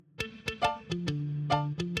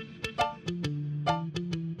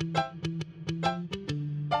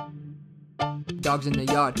Dogs in the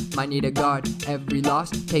yard, might need a guard. Every loss,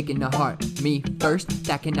 taken to heart. Me first,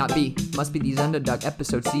 that cannot be. Must be these underdog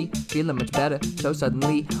episodes, see? Feeling much better, so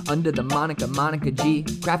suddenly. Under the Monica G.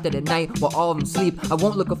 Crafted at night while all of them sleep. I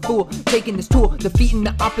won't look a fool, taking this tool. Defeating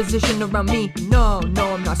the opposition around me. No,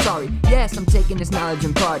 I'm not sorry. Yes, I'm taking this knowledge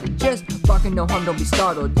imparted. Just barking no harm, don't be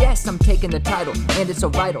startled. Yes, I'm taking the title, and it's so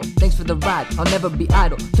vital. Thanks for the ride, I'll never be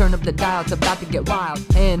idle. Turn up the dial, it's about to get wild.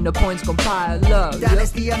 And the points gon' pile up.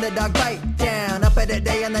 Dynasty underdog bite down, up at the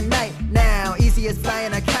day and the night. Now, easy as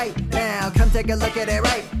flying a kite. Now, come take a look at it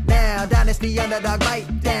right now. Dynasty underdog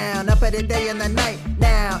bite down, up at the day and the night.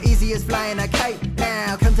 Now, easy as flying a kite.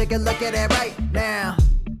 Now, come take a look at it right now.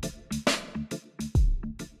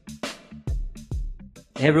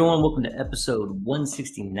 Hey everyone, welcome to episode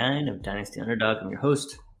 169 of Dynasty Underdog. I'm your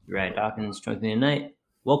host, Uriah Dawkins. Joining me tonight.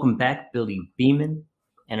 Welcome back, Billy Beeman,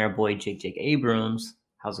 and our boy Jake Abrams.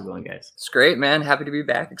 How's it going, guys? It's great, man. Happy to be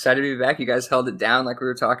back. Excited to be back. You guys held it down like we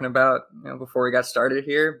were talking about, before we got started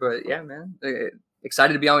here. But yeah, man,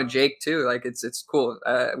 excited to be on with Jake too. Like it's cool.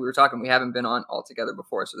 We were talking. We haven't been on all together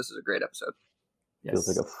before, so this is a great episode. Yes.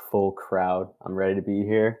 Feels like a full crowd. I'm ready to be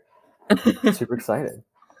here. Super excited.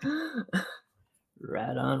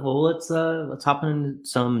 Right on. Well, let's hop into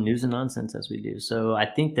some news and nonsense as we do. So I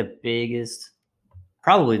think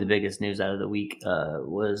probably the biggest news out of the week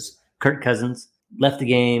was Kirk Cousins left the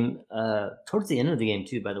game towards the end of the game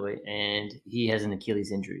too, by the way, and he has an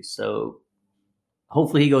Achilles injury. So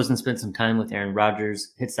hopefully he goes and spends some time with Aaron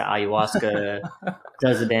Rodgers, hits the ayahuasca,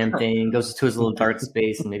 does the damn thing, goes to his little dark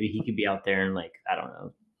space, and maybe he could be out there in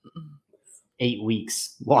 8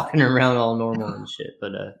 weeks walking around all normal and shit.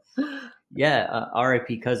 But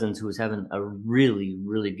RIP Cousins, who was having a really,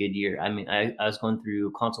 really good year. I mean, I was going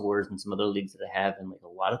through console wars and some other leagues that I have, and a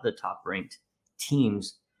lot of the top ranked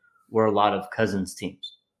teams were a lot of Cousins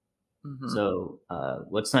teams. Mm-hmm. So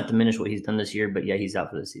let's not diminish what he's done this year, but yeah, he's out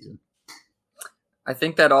for the season. I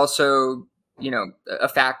think that also, a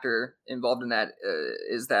factor involved in that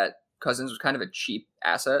is that Cousins was kind of a cheap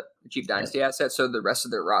dynasty asset. So the rest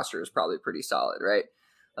of their roster is probably pretty solid, right?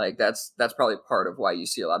 Like that's probably part of why you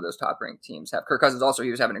see a lot of those top ranked teams have Kirk Cousins. Also,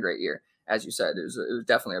 he was having a great year, as you said. It was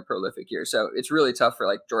definitely a prolific year. So it's really tough for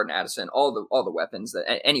Jordan Addison, all the weapons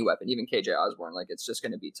that any weapon, even KJ Osborne. It's just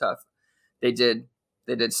going to be tough. They did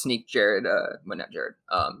sneak Josh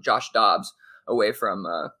Dobbs away from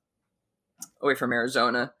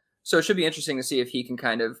Arizona. So it should be interesting to see if he can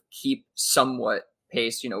kind of keep somewhat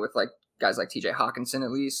pace, with guys like TJ Hawkinson,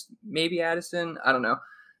 at least maybe Addison. I don't know.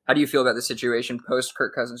 How do you feel about the situation post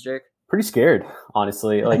Kirk Cousins, Jake? Pretty scared,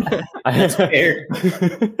 honestly. I'm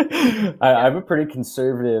a pretty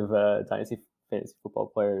conservative dynasty fantasy football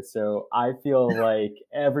player, so I feel like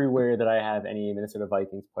everywhere that I have any Minnesota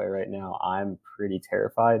Vikings player right now, I'm pretty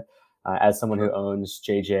terrified. As someone who owns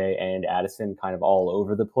JJ and Addison kind of all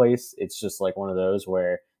over the place, it's just one of those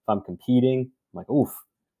where if I'm competing, I'm like, oof.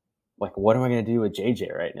 What am I going to do with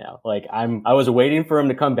JJ right now? I was waiting for him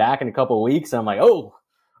to come back in a couple of weeks, and I'm like, oh,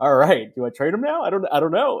 all right, do I trade him now? I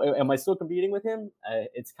don't know. Am I still competing with him?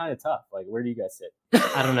 It's kind of tough. Where do you guys sit?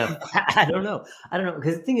 I don't know. I don't know.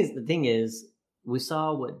 Because the thing is, we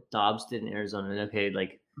saw what Dobbs did in Arizona. And okay,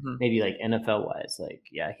 maybe NFL wise,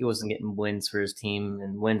 he wasn't getting wins for his team,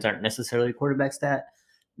 and wins aren't necessarily a quarterback stat,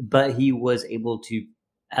 but he was able to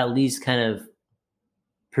at least kind of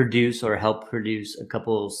produce or help produce a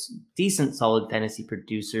couple decent, solid fantasy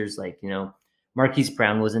producers. Marquise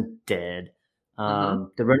Brown wasn't dead.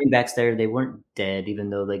 The running backs there, they weren't dead, even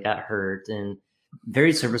though they got hurt, and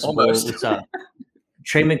very serviceable. Almost. We saw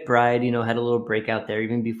Trey McBride, had a little breakout there.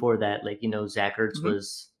 Even before that, Zach Ertz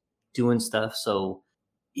was doing stuff. So,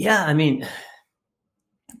 yeah, I mean,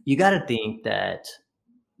 you got to think that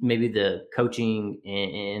maybe the coaching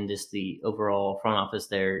and just the overall front office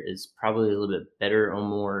there is probably a little bit better or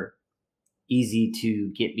more easy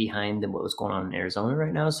to get behind than what was going on in Arizona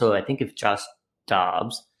right now. So I think if Josh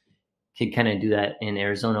Dobbs could kind of do that in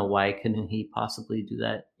Arizona, why couldn't he possibly do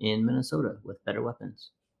that in Minnesota with better weapons?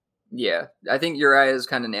 Yeah, I think Uriah is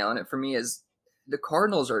kind of nailing it for me. Is the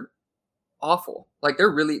Cardinals are awful.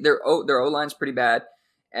 Their O-line's pretty bad,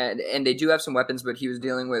 and they do have some weapons, but he was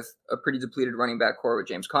dealing with a pretty depleted running back core with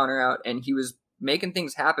James Conner out, and he was making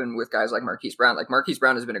things happen with guys like Marquise Brown. Marquise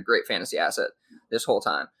Brown has been a great fantasy asset this whole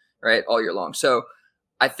time, right, all year long. So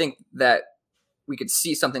I think that we could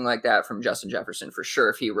see something like that from Justin Jefferson for sure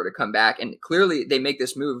if he were to come back. And clearly they make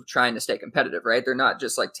this move trying to stay competitive, right? They're not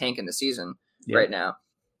just tanking the season right now.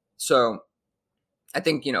 So I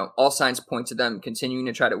think, all signs point to them continuing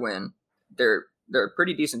to try to win. They're a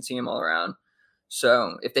pretty decent team all around.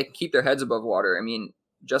 So if they can keep their heads above water, I mean,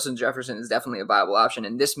 Justin Jefferson is definitely a viable option.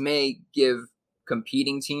 And this may give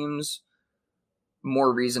competing teams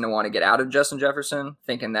more reason to want to get out of Justin Jefferson,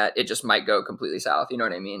 thinking that it just might go completely south. You know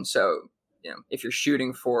what I mean? So, if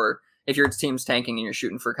your team's tanking and you're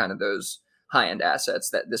shooting for kind of those high-end assets,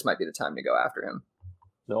 that this might be the time to go after him.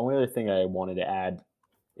 The only other thing I wanted to add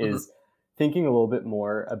is thinking a little bit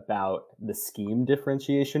more about the scheme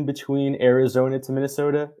differentiation between Arizona to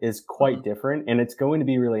Minnesota is quite different. And it's going to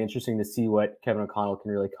be really interesting to see what Kevin O'Connell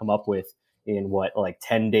can really come up with in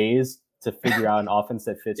 10 days to figure out an offense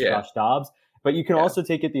that fits Josh Dobbs. But you can also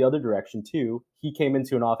take it the other direction too. He came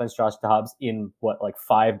into an offense, Josh Dobbs, in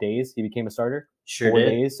 5 days. He became a starter. 4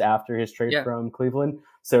 days after his trade from Cleveland.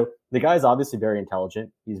 So the guy's obviously very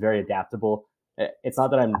intelligent. He's very adaptable. It's not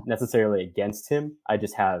that I'm necessarily against him. I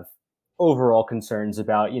just have overall concerns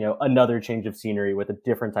about, another change of scenery with a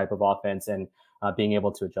different type of offense and being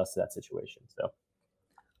able to adjust to that situation. So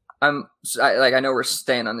I know we're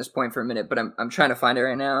staying on this point for a minute, but I'm trying to find it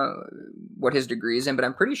right now, what his degree is in, but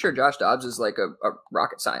I'm pretty sure Josh Dobbs is like a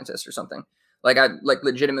rocket scientist or something.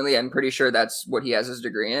 Legitimately, I'm pretty sure that's what he has his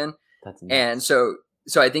degree in. That's nice. And so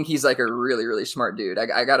I think he's like a really, really smart dude.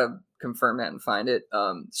 I got to confirm that and find it.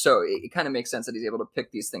 So it kind of makes sense that he's able to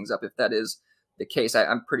pick these things up if that is the case.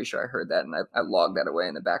 I'm pretty sure I heard that and I logged that away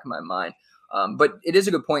in the back of my mind. But it is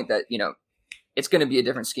a good point that, it's going to be a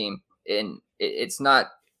different scheme, and it's not,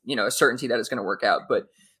 a certainty that it's going to work out, but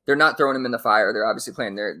they're not throwing him in the fire. They're obviously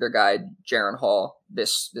playing their guy, Jaron Hall,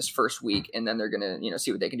 this first week, and then they're going to, see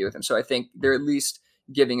what they can do with him. So I think they're at least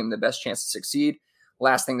giving him the best chance to succeed.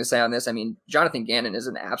 Last thing to say on this, I mean, Jonathan Gannon is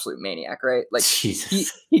an absolute maniac, right? Like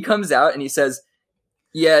he comes out and he says,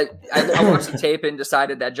 yeah, I watched the tape and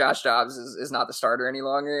decided that Josh Dobbs is not the starter any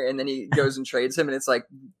longer. And then he goes and trades him. And it's like,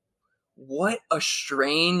 what a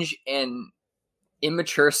strange and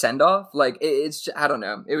immature send-off. Like it's, I don't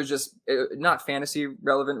know. It was just not fantasy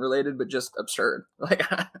relevant related, but just absurd. Like,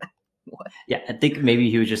 what? Yeah, I think maybe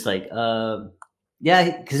he was just like,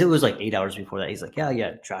 yeah, because it was like 8 hours before that. He's like,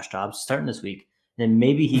 yeah, Josh Dobbs starting this week. And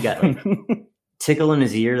maybe he got tickle in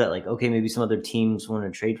his ear that okay, maybe some other teams want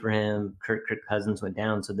to trade for him. Kirk Cousins went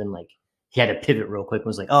down. So then he had to pivot real quick and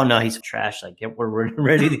was like, oh no, he's trash. We're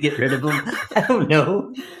ready to get rid of him. I don't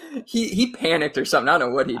know. He panicked or something. I don't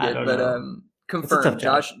know what he did, but confirmed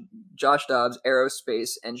Josh Dobbs,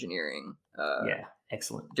 aerospace engineering.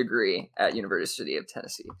 Excellent degree at University of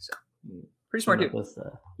Tennessee. So pretty smart dude. With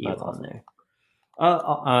on there.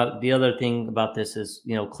 The other thing about this is,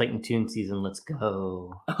 Clayton Tune season. Let's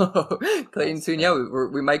go. Oh, Clayton Tune. Yeah,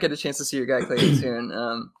 we might get a chance to see your guy Clayton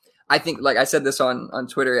Tune. I think, like I said this on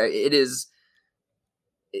Twitter,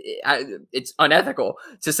 it's unethical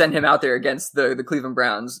to send him out there against the Cleveland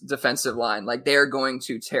Browns defensive line. Like they're going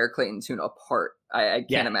to tear Clayton Tune apart. I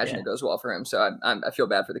can't imagine it goes well for him. So I feel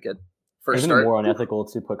bad for the kid. Isn't it more unethical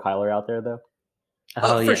to put Kyler out there though?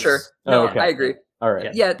 Oh, for sure. No, okay. I agree. All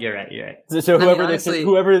right. Yeah, you're right. So whoever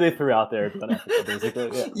they threw out there,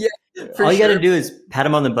 basically. Yeah. All you got to do is pat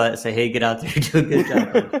him on the butt, say, "Hey, get out there, do a good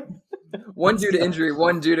job." One due to injury,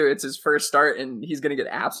 one due to it's his first start, and he's going to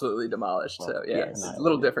get absolutely demolished. So it's a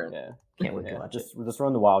little different. Yeah. Can't wait to watch it. Just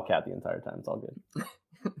run the Wildcat the entire time. It's all good.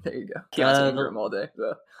 There you go. Can't him all day.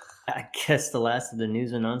 So. I guess the last of the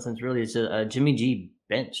news and nonsense really is Jimmy G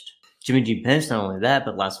benched. Jimmy G benched. Not only that,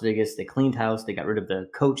 but Las Vegas, they cleaned house. They got rid of the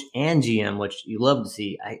coach and GM, which you love to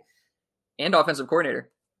see. And offensive coordinator.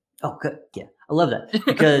 Oh, good. Yeah, I love that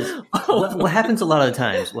because what happens a lot of the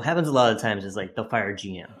times. What happens a lot of the times is they'll fire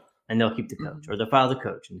GM and they'll keep the coach, or they'll fire the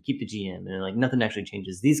coach and keep the GM, and nothing actually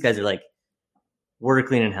changes. These guys are like, we're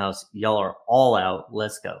cleaning house. Y'all are all out.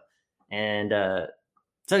 Let's go. And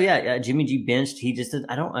so Jimmy G benched. He just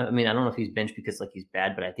I don't know if he's benched because he's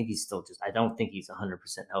bad, but I think he's still I don't think he's 100%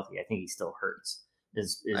 healthy. I think he still hurts.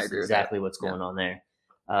 Is exactly what's going on there.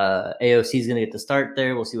 AOC is going to get the start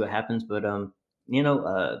there. We'll see what happens, but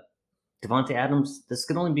Devontae Adams, this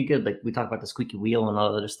could only be good. Like we talked about the squeaky wheel and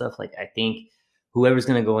all that other stuff. Like I think whoever's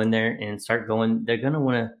going to go in there and start going, they're going to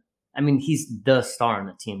want to. I mean, he's the star on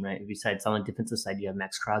the team, right? Besides on the defensive side, you have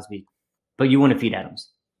Max Crosby, but you want to feed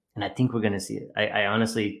Adams. And I think we're going to see it. I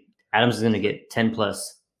honestly, Adams is going to get 10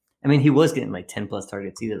 plus. I mean, he was getting 10 plus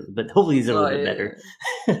targets either, but hopefully he's a little bit better.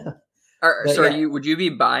 Would you be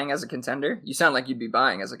buying as a contender? You sound like you'd be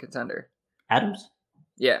buying as a contender. Adams?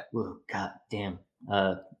 Yeah. Oh, God damn.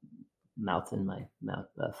 Mouth in my mouth,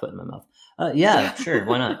 foot in my mouth. Yeah, sure.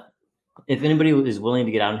 Why not? If anybody is willing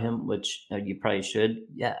to get on him, which you probably should.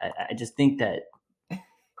 Yeah. I just think that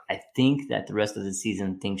the rest of the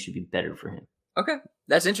season things should be better for him. Okay.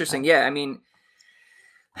 That's interesting. Yeah, I mean,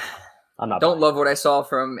 I'm not don't love what I saw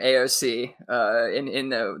from AOC in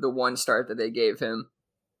the one start that they gave him.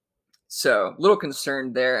 So a little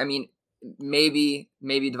concerned there. I mean, maybe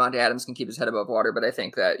Devontae Adams can keep his head above water, but I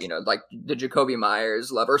think that, like the Jacoby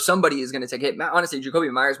Myers love, or somebody is going to take a hit. Honestly, Jacoby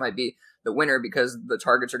Myers might be the winner because the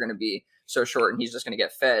targets are going to be so short and he's just going to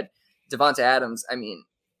get fed. Devontae Adams, I mean,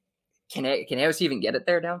 can AOC even get it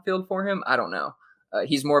there downfield for him? I don't know.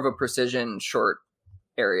 He's more of a precision short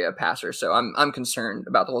area passer, so I'm concerned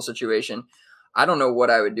about the whole situation. I don't know what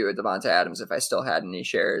I would do with Devontae Adams if I still had any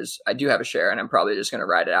shares. I do have a share, and I'm probably just going to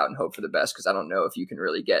ride it out and hope for the best because I don't know if you can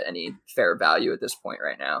really get any fair value at this point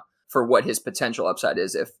right now for what his potential upside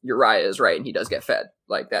is if Uriah is right and he does get fed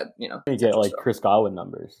like that. You get like Chris Godwin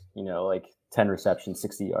numbers, like 10 receptions,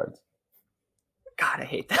 60 yards. God, I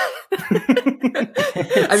hate that.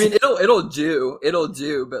 I mean, it'll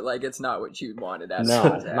do, but like it's not what you wanted.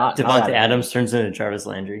 Not Devontae Adams turns into Jarvis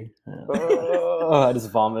Landry. I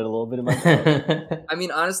just vomited a little bit in my mouth. I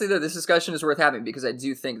mean, honestly, though, this discussion is worth having because I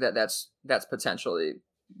do think that that's potentially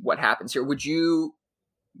what happens here. Would you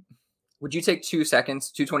take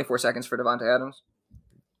 224 seconds for Devontae Adams?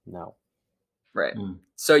 No. Right.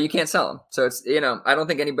 So you can't sell him. So it's, I don't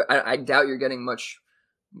think anybody, I doubt you're getting much.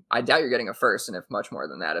 I doubt you're getting a first, and if much more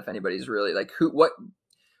than that, if anybody's really like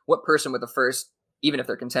what person with a first, even if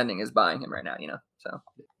they're contending, is buying him right now, So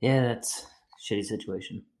yeah, that's a shitty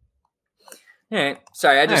situation. All right,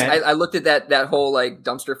 sorry, I looked at that whole like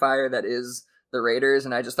dumpster fire that is the Raiders,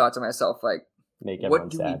 and I just thought to myself like, what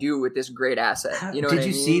do we do with this great asset? Did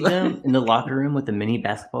you see them in the locker room with the mini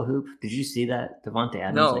basketball hoop? Did you see that Devontae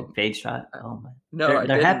Adams fade shot? Oh my, no,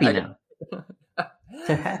 they're happy now.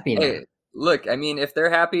 They're happy now. Hey, look, I mean, if they're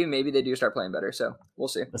happy, maybe they do start playing better. So we'll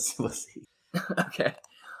see. We'll see. Okay.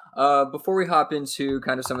 Before we hop into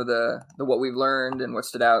kind of some of the what we've learned and what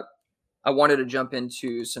stood out, I wanted to jump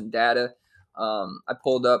into some data. I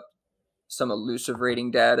pulled up some elusive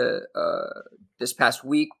rating data this past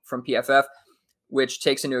week from PFF, which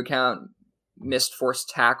takes into account missed forced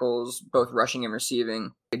tackles, both rushing and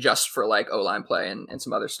receiving, just for like O-line play and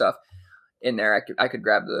some other stuff in there. I could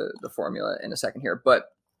grab the formula in a second here, but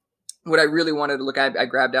what I really wanted to look at, I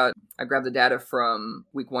grabbed the data from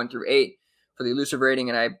week 1 through 8 for the elusive rating,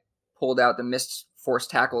 and I pulled out the missed forced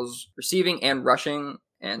tackles receiving and rushing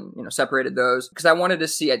and, separated those because I wanted to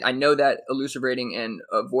see, I know that elusive rating and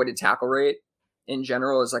avoided tackle rate in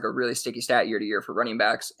general is like a really sticky stat year to year for running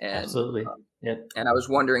backs. And, absolutely. Yep. And I was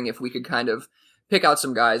wondering if we could kind of pick out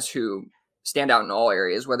some guys who stand out in all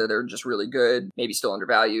areas, whether they're just really good, maybe still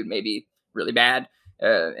undervalued, maybe really bad.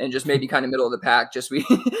 And just maybe kind of middle of the pack, just we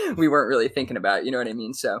weren't really thinking about, you know what I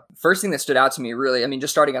mean? So first thing that stood out to me really, I mean, just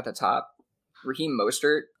starting at the top, Raheem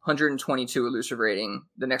Mostert, 122 elusive rating.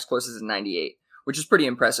 The next closest is 98, which is pretty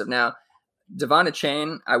impressive. Now, Devon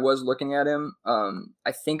Chain, I was looking at him.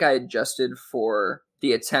 I think I adjusted for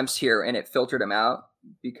the attempts here and it filtered him out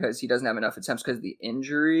because he doesn't have enough attempts because of the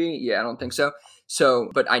injury. Yeah, I don't think so.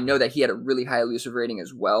 But I know that he had a really high elusive rating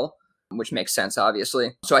as well, which makes sense,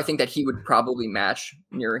 obviously. So I think that he would probably match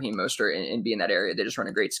near Raheem Mostert and be in that area. They just run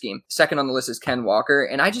a great scheme. Second on the list is Ken Walker.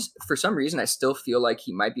 And I just, for some reason, I still feel like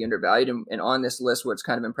he might be undervalued. And on this list, what's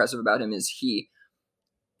kind of impressive about him is he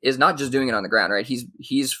is not just doing it on the ground, right?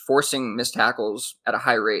 He's forcing missed tackles at a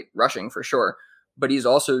high rate, rushing for sure. But he's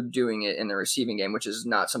also doing it in the receiving game, which is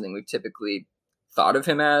not something we've typically thought of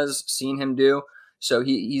him as, seen him do. So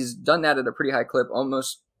he's done that at a pretty high clip,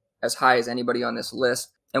 almost as high as anybody on this list.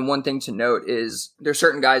 And one thing to note is there's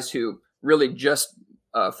certain guys who really just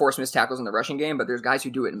force missed tackles in the rushing game, but there's guys who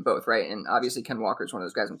do it in both, right? And obviously Ken Walker is one of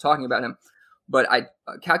those guys. I'm talking about him. But I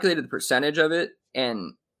calculated the percentage of it,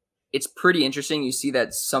 and it's pretty interesting. You see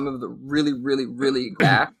that some of the really, really, really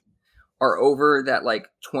back are over that like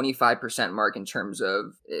 25% mark in terms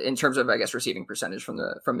of I guess receiving percentage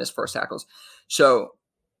from missed forced tackles. So,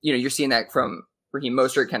 you're seeing that from Raheem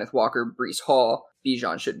Mostert, Kenneth Walker, Breece Hall.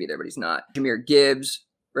 Bijan should be there, but he's not. Jahmyr Gibbs,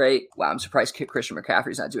 right? Wow, I'm surprised Christian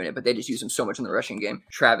McCaffrey's not doing it, but they just use him so much in the rushing game.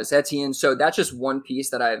 Travis Etienne. So that's just one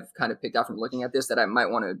piece that I've kind of picked out from looking at this that I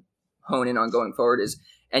might want to hone in on going forward is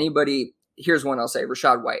anybody. Here's one I'll say.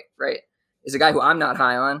 Rachaad White, right, is a guy who I'm not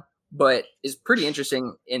high on, but is pretty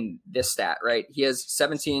interesting in this stat, right? He has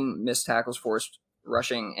 17 missed tackles forced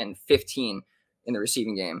rushing and 15 in the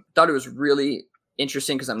receiving game. Thought it was really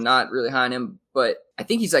interesting because I'm not really high on him, but I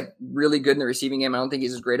think he's like really good in the receiving game. I don't think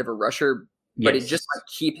he's as great of a rusher, but it just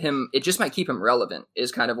might keep him relevant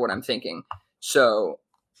is kind of what I'm thinking. So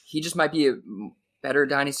he just might be a better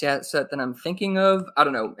dynasty asset than I'm thinking of. I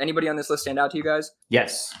don't know. Anybody on this list stand out to you guys?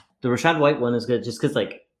 Yes. The Rachaad White one is good just because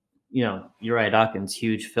Uriah Dawkins,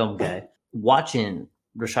 huge film guy. Watching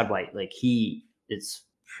Rachaad White, it's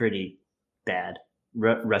pretty bad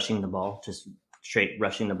rushing the ball, just straight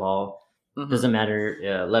rushing the ball. Mm-hmm. Doesn't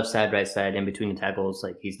matter left side, right side, in between the tackles.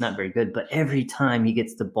 He's not very good. But every time he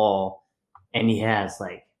gets the ball, and he has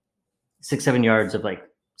like 6-7 yards of like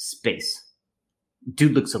space.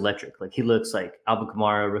 Dude looks electric. Like he looks like Alvin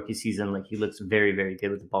Kamara rookie season. Like he looks very, very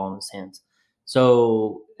good with the ball in his hands.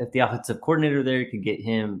 So if the offensive coordinator there could get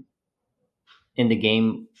him in the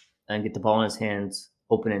game and get the ball in his hands,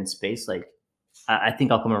 open in space, like I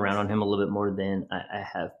think I'll come around on him a little bit more than I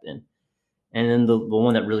have been. And then the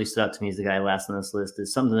one that really stood out to me is the guy last on this list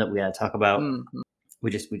is something that we got to talk about. Mm-hmm.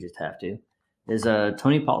 We just have to. Is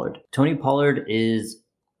Tony Pollard. Tony Pollard is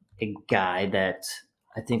a guy that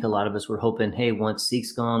I think a lot of us were hoping, hey, once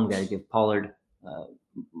Zeke's gone, we got to give Pollard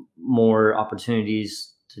more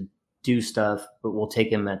opportunities to do stuff, but we'll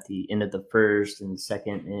take him at the end of the first and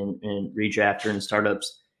second and redraft and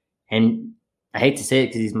startups. And I hate to say it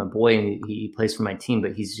because he's my boy and he plays for my team,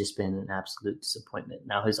 but he's just been an absolute disappointment.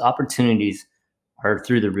 Now his opportunities are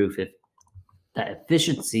through the roof. If that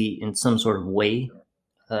efficiency in some sort of way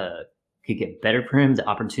could get better for him, the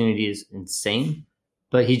opportunity is insane,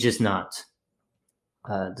 but he's just not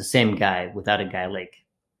the same guy without a guy like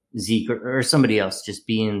Zeke or somebody else just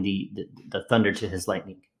being the thunder to his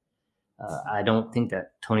lightning. I don't think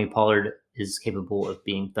that Tony Pollard is capable of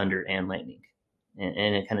being thunder and lightning.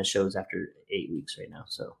 And it kind of shows after 8 weeks right now.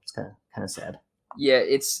 So it's kind of sad. Yeah,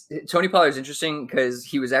 Tony Pollard's interesting because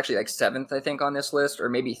he was actually like 7th, I think, on this list, or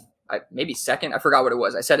maybe 2nd. I forgot what it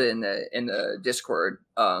was. I said it in the Discord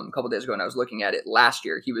a couple of days ago, and I was looking at it last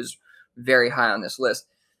year. He was very high on this list.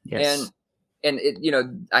 Yes. And it,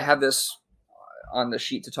 I have this on the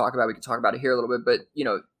sheet to talk about. We can talk about it here a little bit, but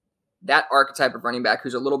that archetype of running back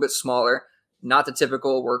who's a little bit smaller, not the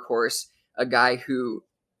typical workhorse, a guy who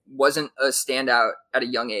wasn't a standout at a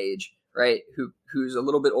young age, right? Who's a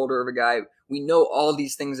little bit older of a guy. We know all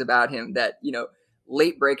these things about him that,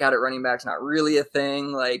 late breakout at running back's not really a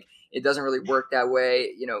thing. Like it doesn't really work that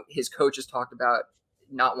way. His coaches talked about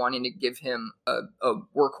not wanting to give him a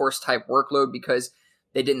workhorse type workload because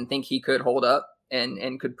they didn't think he could hold up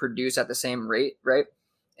and could produce at the same rate. Right.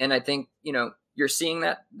 And I think, you're seeing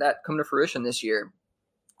that come to fruition this year.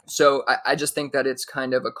 So I just think that it's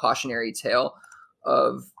kind of a cautionary tale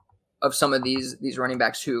of some of these running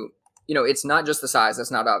backs who, it's not just the size.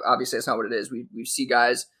 That's not obviously that's not what it is. We see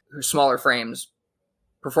guys whose smaller frames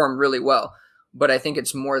perform really well, but I think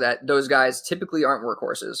it's more that those guys typically aren't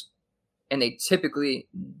workhorses and they typically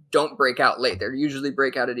don't break out late. They're usually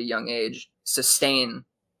break out at a young age, sustain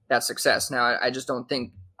that success. Now, I just don't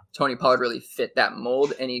think Tony Pollard really fit that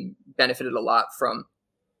mold, and he benefited a lot from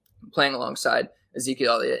playing alongside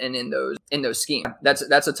Ezekiel Elliott and in those schemes. That's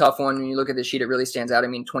a tough one. When you look at the sheet, it really stands out. I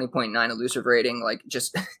mean, 20.9 elusive rating, like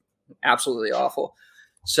just absolutely awful.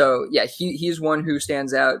 So yeah, he's one who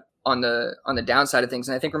stands out on the downside of things.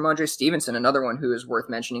 And I think Ramondre Stevenson, another one who is worth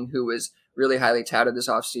mentioning, who was really highly touted this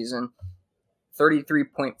offseason,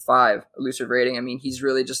 33.5 elusive rating. I mean, he's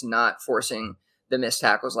really just not forcing the missed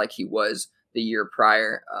tackles like he was the year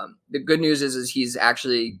prior. The good news is he's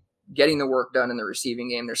actually getting the work done in the receiving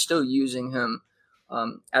game. They're still using him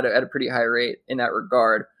at a pretty high rate in that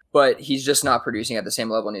regard, but he's just not producing at the same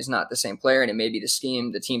level, and he's not the same player. And it may be the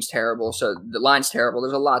scheme. The team's terrible, so the line's terrible.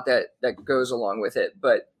 There's a lot that goes along with it,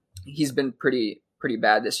 but he's been pretty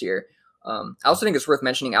bad this year. I also think it's worth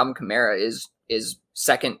mentioning Alvin Kamara is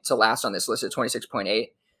second to last on this list at 26.8.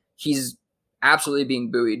 He's absolutely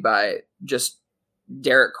being buoyed by just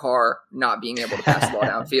Derek Carr not being able to pass the ball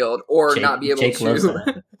downfield or not be able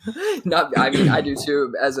to. I do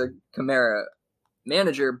too as a Kamara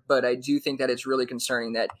manager, but I do think that it's really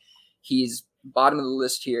concerning that he's bottom of the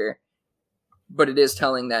list here. But it is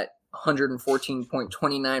telling that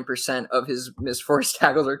 114.29% of his missed forced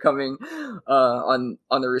tackles are coming on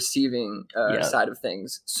the receiving side of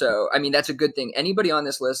things. So, I mean, that's a good thing. Anybody on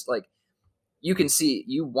this list, like, you can see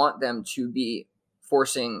you want them to be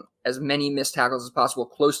forcing as many missed tackles as possible,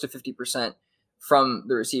 close to 50% from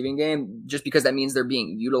the receiving game, just because that means they're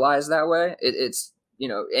being utilized that way. It's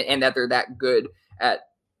and that they're that good at,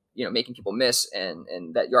 making people miss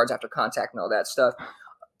and that yards after contact and all that stuff.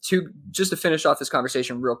 Just to finish off this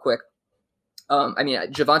conversation real quick.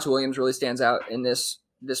 Javonte Williams really stands out in this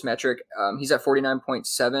metric. He's at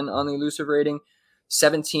 49.7 on the elusive rating,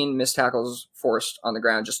 17 missed tackles forced on the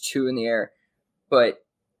ground, just 2 in the air. But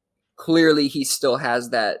clearly he still has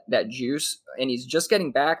that juice, and he's just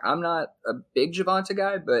getting back. I'm not a big Javonte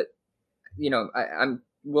guy, but I'm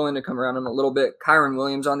willing to come around him a little bit. Kyron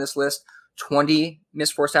Williams on this list, 20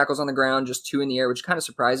 missed forced tackles on the ground, just 2 in the air, which is kind of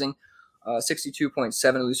surprising.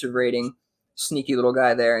 62.7 elusive rating, sneaky little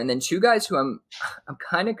guy there. And then 2 guys who I'm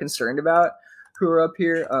kind of concerned about who are up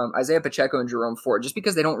here, Isaiah Pacheco and Jerome Ford, just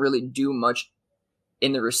because they don't really do much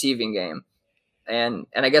in the receiving game. And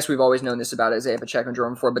I guess we've always known this about Isaiah Pacheco and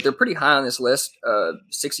Jerome Ford, but they're pretty high on this list.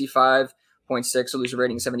 65 70.6, elusive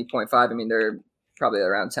rating 70.5. I mean, they're probably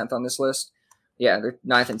around 10th on this list. Yeah, they're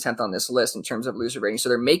 9th and 10th on this list in terms of elusive rating. So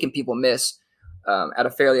they're making people miss at a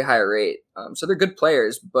fairly high rate. So they're good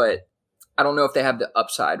players, but I don't know if they have the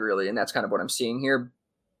upside really, and that's kind of what I'm seeing here.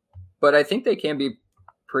 But I think they can be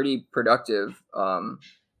pretty productive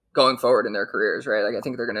going forward in their careers, right? Like I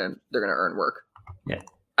think they're gonna earn work. Yeah.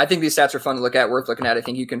 I think these stats are fun to look at, worth looking at. I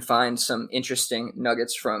think you can find some interesting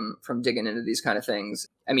nuggets from digging into these kind of things.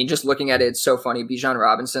 I mean, just looking at it, it's so funny. Bijan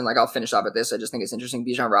Robinson, like I'll finish off at this. I just think it's interesting.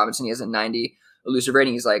 Bijan Robinson, he has a 90 elusive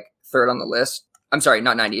rating. He's like third on the list. I'm sorry,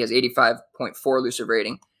 not 90. He has 85.4 elusive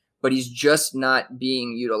rating, but he's just not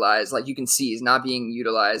being utilized. Like you can see, he's not being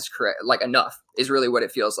utilized correct, like enough is really what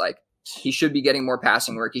it feels like. He should be getting more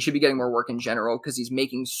passing work. He should be getting more work in general because he's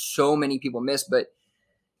making so many people miss, but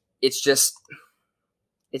it's just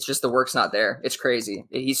the work's not there. It's crazy.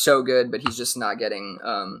 He's so good, but he's just not getting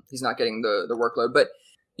the workload. But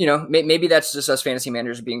you know, maybe that's just us fantasy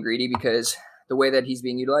managers being greedy because the way that he's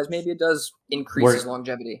being utilized, maybe it does increase his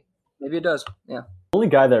longevity. Maybe it does. Yeah. The only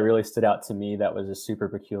guy that really stood out to me that was just super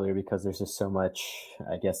peculiar because there's just so much,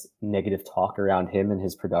 I guess, negative talk around him and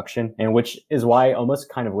his production, and which is why I almost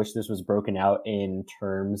kind of wish this was broken out in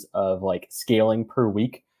terms of like scaling per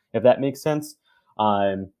week, if that makes sense.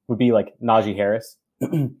 Would be like Najee Harris.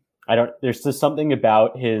 There's just something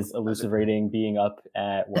about his elusive rating being up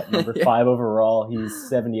at number 5 overall. He's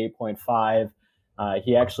 78.5.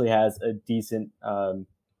 He actually has a decent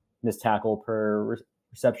missed tackle per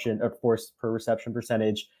reception, of course, per reception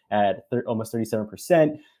percentage at almost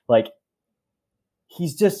 37%. Like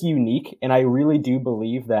he's just unique. And I really do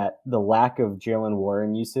believe that the lack of Jaylen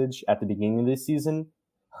Warren usage at the beginning of this season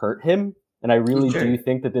hurt him. And I really do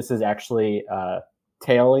think that this is actually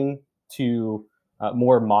tailing to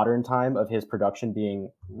more modern time of his production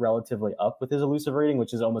being relatively up with his elusive rating,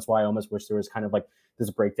 which is almost why I almost wish there was kind of like this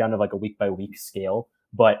breakdown of like a week by week scale.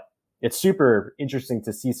 But it's super interesting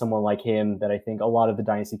to see someone like him that I think a lot of the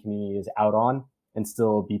Dynasty community is out on and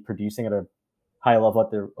still be producing at a high level at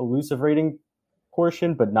the elusive rating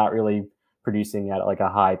portion, but not really producing at like a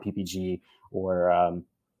high PPG or,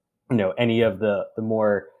 any of the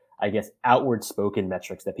more, I guess, outward spoken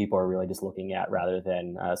metrics that people are really just looking at rather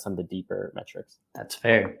than some of the deeper metrics. That's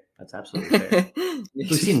fair. That's absolutely fair.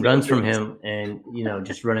 We've seen runs from him and,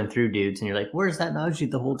 just running through dudes and you're like, where's that Najee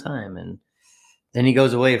the whole time? And then he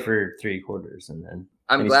goes away for 3 quarters and then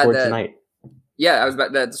I'm glad that tonight. Yeah,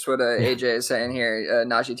 that's what AJ is saying here.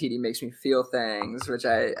 Najee TD makes me feel things, which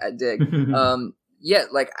I dig.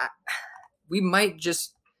 We might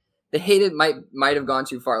just the hate might have gone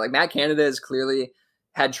too far. Like Matt Canada has clearly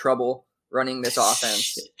had trouble running this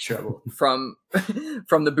offense from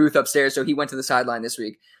the booth upstairs. So he went to the sideline this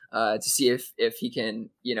week to see if he can,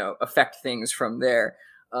 affect things from there.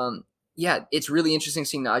 It's really interesting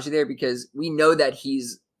seeing Najee there because we know that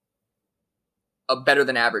he's a better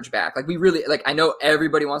than average back. Like we really I know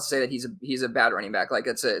everybody wants to say that he's a bad running back. Like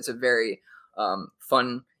it's a very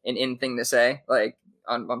fun and in thing to say, like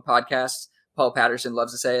on podcasts. Paul Patterson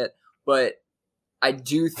loves to say it, but I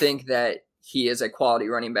do think that he is a quality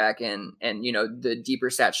running back and the deeper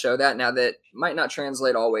stats show that. Now that might not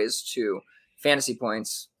translate always to fantasy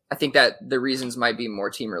points. I think that the reasons might be more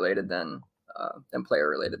team related than player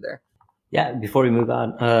related there. Yeah, before we move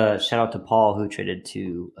on, shout out to Paul who traded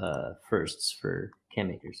 2 firsts for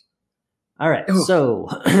Cam Akers. All right, so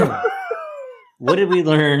what did we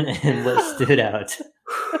learn and what stood out?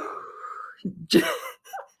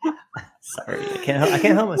 Sorry, I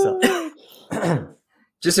can't help myself.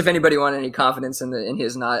 Just if anybody wanted any confidence in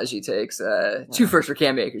his Najee takes, 2 firsts for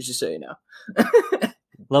Cam Akers, just so you know.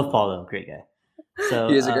 Love Paul though, great guy. So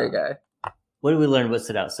he is a great guy. What did we learn? What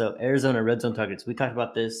stood out? So Arizona red zone targets. We talked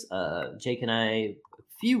about this, Jake and I, a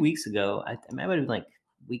few weeks ago. I might have been like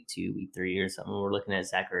week 2, week 3 or something. We're looking at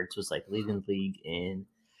Zach Ertz was like leading the league in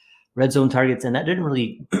red zone targets, and that didn't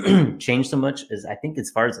really change so much as I think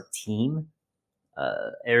as far as a team,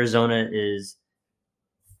 Arizona is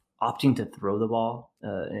opting to throw the ball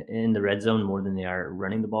in the red zone more than they are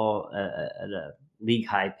running the ball at a league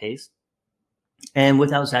high pace. And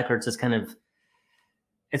without Zach Ertz,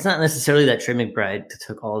 it's not necessarily that Trey McBride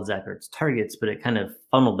took all of Zach Ertz's targets, but it kind of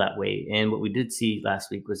funneled that way. And what we did see last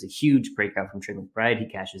week was a huge breakout from Trey McBride. He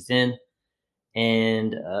cashes in.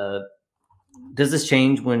 And does this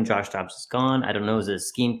change when Josh Dobbs is gone? I don't know. Is it a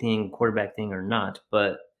scheme thing, quarterback thing or not?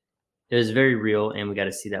 But it was very real, and we got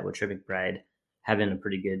to see that with Trey McBride having a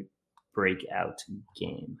pretty good breakout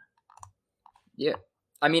game. Yeah.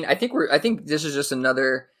 I mean, I think this is just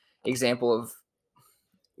another example of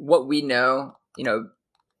what we know,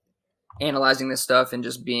 analyzing this stuff and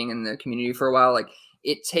just being in the community for a while. Like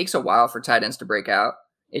it takes a while for tight ends to break out.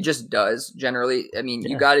 It just does generally. I mean,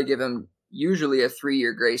 you got to give him usually a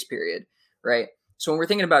 3-year grace period, right? So when we're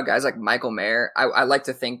thinking about guys like Michael Mayer, I like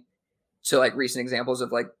to think to like recent examples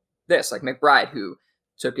of like this, like McBride, who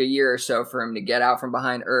took a year or so for him to get out from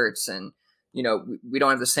behind Ertz, and we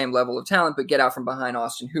don't have the same level of talent, but get out from behind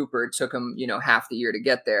Austin Hooper. It took him half the year to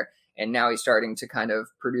get there, and now he's starting to kind of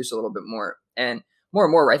produce a little bit more. And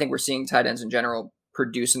more, I think we're seeing tight ends in general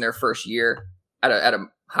produce in their first year at a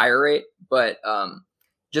higher rate. But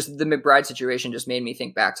just the McBride situation just made me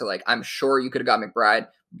think back to like, I'm sure you could have got McBride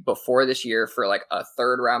before this year for like a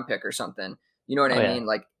 3rd round pick or something. You know what I mean?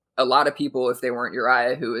 Like a lot of people, if they weren't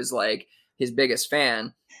Uriah, who is like his biggest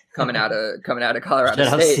fan coming out of Colorado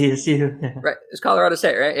State, CSU. Right? It's Colorado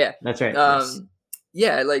State, right? Yeah, that's right.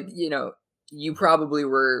 Yeah, like you probably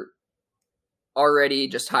were already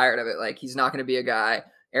just tired of it. Like he's not going to be a guy.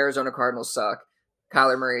 Arizona Cardinals suck.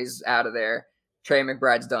 Kyler Murray's out of there. Trey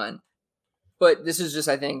McBride's done. But this is just,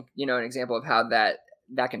 I think, an example of how that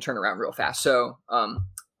can turn around real fast. So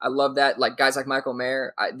I love that. Like guys like Michael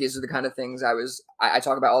Mayer, these are the kind of things I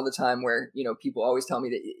talk about all the time where, people always tell me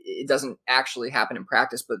that it doesn't actually happen in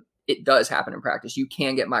practice, but it does happen in practice. You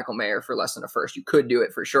can get Michael Mayer for less than a first. You could do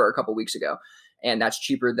it for sure a couple weeks ago, and that's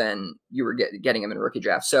cheaper than you were getting him in a rookie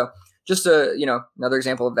draft. So just another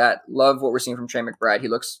example of that. Love what we're seeing from Trey McBride. He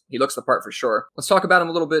looks the part for sure. Let's talk about him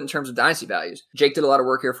a little bit in terms of dynasty values. Jake did a lot of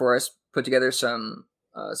work here for us, put together some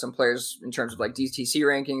players in terms of like DTC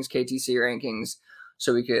rankings, KTC rankings,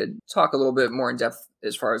 so we could talk a little bit more in depth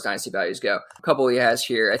as far as dynasty values go. A couple he has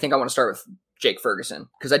here. I think I want to start with Jake Ferguson,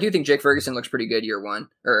 because I do think Jake Ferguson looks pretty good year 1,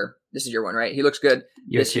 or this is year 1, right? He looks good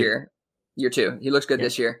this year. Year 2. He looks good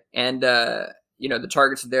this year. And, the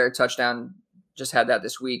targets there, touchdown, just had that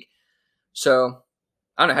this week. So,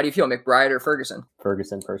 I don't know. How do you feel, McBride or Ferguson?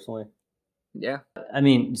 Ferguson, personally. Yeah. I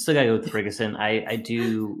mean, you still got to go with Ferguson. I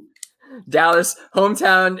do. Dallas,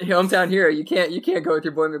 hometown hero. You can't go with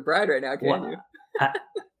your boy McBride right now, can you?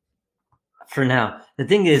 For now. The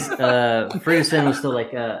thing is, Ferguson was still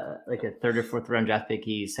like a 3rd or 4th round draft pick.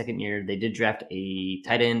 He's second year. They did draft a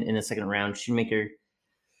tight end in the 2nd round, Shoemaker.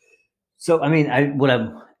 So, I mean,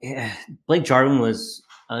 Blake Jarwin was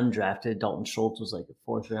undrafted. Dalton Schultz was like a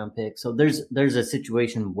 4th round pick. So there's a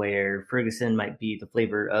situation where Ferguson might be the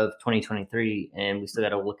flavor of 2023, and we still got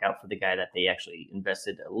to look out for the guy that they actually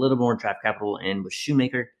invested a little more draft capital in, was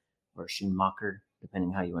Shoemaker, or Schumacher,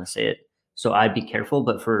 depending how you want to say it. So I'd be careful,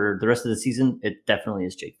 but for the rest of the season, it definitely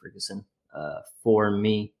is Jake Ferguson for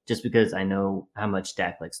me, just because I know how much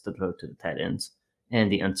Dak likes to throw to the tight ends and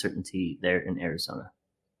the uncertainty there in Arizona.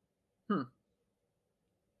 That's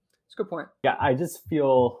a good point. Yeah, I just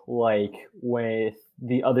feel like with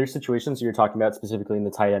the other situations you're talking about, specifically in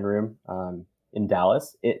the tight end room in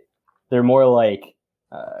Dallas, they're more like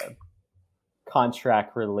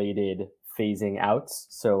contract-related phasing outs.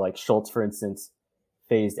 So like Schultz, for instance,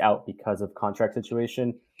 phased out because of contract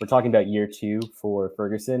situation. We're talking about year 2 for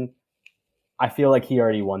Ferguson. I feel like he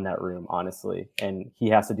already won that room, honestly, and he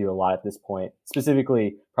has to do a lot at this point,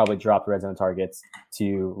 specifically probably drop red zone targets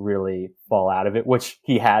to really fall out of it, which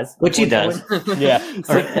he has. Which he does. Yeah.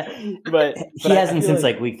 but he hasn't since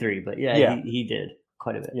like week 3, but he did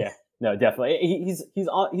quite a bit. Yeah. No, definitely.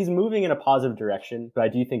 He's moving in a positive direction, but I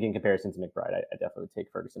do think in comparison to McBride, I definitely would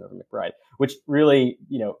take Ferguson over McBride, which really,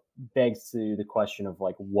 begs to the question of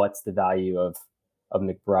like, what's the value of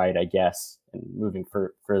McBride, I guess, and moving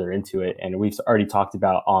further into it. And we've already talked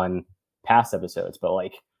about on past episodes, but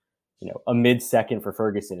like, a mid-second for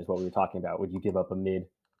Ferguson is what we were talking about. Would you give up a mid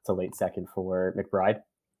to late second for McBride?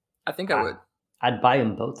 I think I would. I'd buy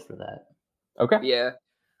them both for that. Okay. Yeah.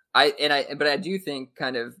 But I do think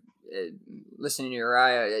kind of listening to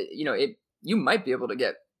Uriah, you might be able to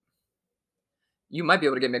get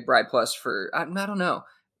McBride plus for, I don't know.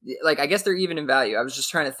 Like, I guess they're even in value. I was just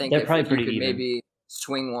trying to think if you could maybe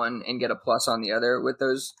swing one and get a plus on the other with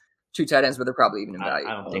those 2 tight ends, but they're probably even in value.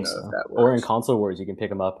 I don't think so. Or in console wars, you can pick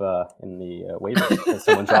them up in the waiver if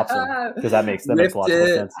someone drops them, because that makes a lot more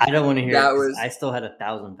sense. I don't want to hear it. I still had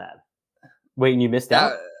 1,000 fab. Wait, and you missed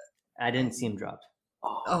out? I didn't see him dropped.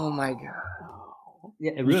 Oh my god!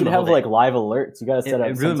 Yeah, you should have like live alerts. You got to set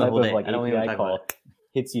up some type of like API call.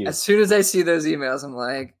 Hits you. As soon as I see those emails, I'm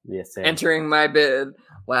like, entering my bid.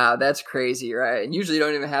 Wow, that's crazy, right? And usually you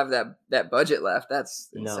don't even have that budget left. That's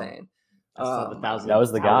insane. No. That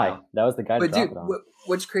was the guy. That was the guy. But dude,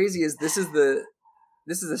 what's crazy is this is the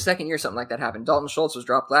 2nd year something like that happened. Dalton Schultz was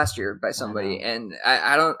dropped last year by somebody, and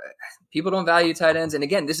people don't value tight ends. And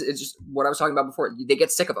again, this is just what I was talking about before. They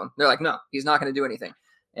get sick of him. They're like, no, he's not going to do anything.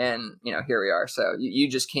 And here we are. So you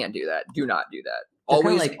just can't do that. Do not do that.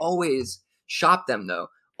 Always shop them though.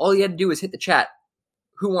 All you had to do is hit the chat.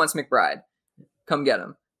 Who wants McBride? Come get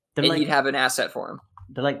him. They're and like, he'd have an asset for him.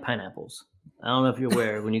 they're like pineapples. I don't know if you're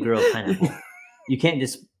aware, when you grow a pineapple, you can't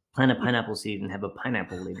just plant a pineapple seed and have a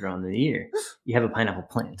pineapple later on in the year. You have a pineapple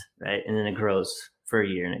plant, right? And then it grows for a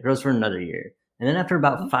year, and it grows for another year. And then after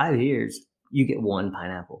about 5 years, you get one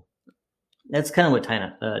pineapple. That's kind of what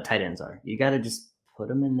tight ends are. You got to just put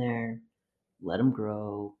them in there, let them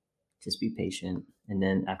grow, just be patient. And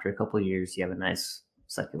then after a couple of years, you have a nice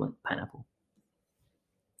succulent pineapple.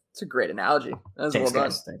 It's a great analogy. That was Thanks, well done.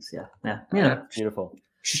 guys. Thanks. Yeah. You know, Beautiful.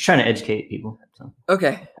 just trying to educate people. So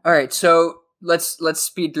Okay. All right. So let's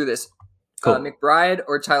speed through this. Cool. McBride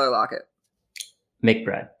or Tyler Lockett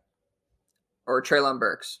McBride. or Treylon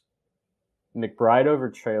Burks. McBride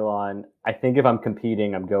over Treylon. I think if I'm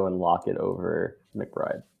competing, I'm going Lockett over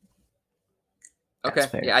McBride. Okay.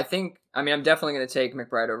 That's fair. Yeah, I'm definitely going to take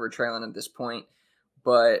McBride over Treylon at this point.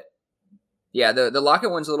 But yeah, the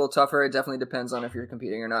Lockett one's a little tougher. It definitely depends on if you're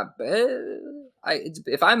competing or not. But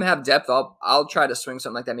if I have depth, I'll try to swing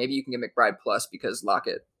something like that. Maybe you can get McBride plus because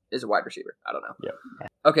Lockett is a wide receiver. I don't know. Yep.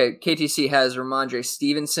 Okay, KTC has Ramondre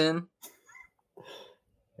Stevenson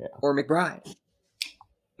or McBride.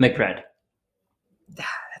 McBride.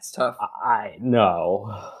 That's tough.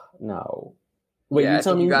 No. Wait, yeah, you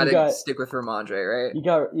tell me you you gotta got stick with Ramondre, right?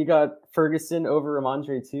 you got Ferguson over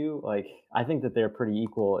Ramondre too? Like, I think that they're pretty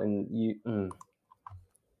equal, and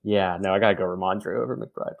yeah, no, I gotta go Ramondre over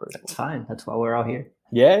McBride personally. That's fine. That's why we're all here.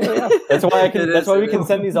 Yeah. That's why That's why we can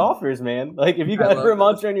send these offers, man. Like, if you got love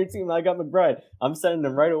Ramondre on your team and I got McBride, I'm sending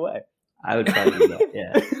them right away. I would try to do that.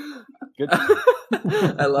 Yeah. Good.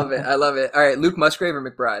 I love it. All right, Luke Musgrave or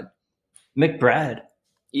McBride? McBride.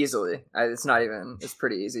 Easily. It's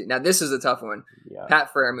pretty easy. Now, this is a tough one. Yeah.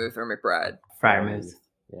 Pat Freiermuth or McBride? Freiermuth.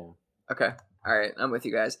 Yeah. Okay. All right, I'm with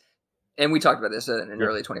you guys. And we talked about this in an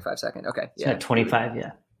early 25 second. Okay. Is that 25?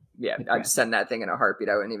 Yeah. Yeah, I'd send that thing in a heartbeat.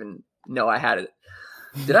 I wouldn't even know I had it.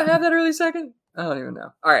 Did I have that early second? I don't even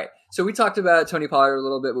know. All right. So we talked about Tony Pollard a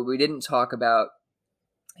little bit, but we didn't talk about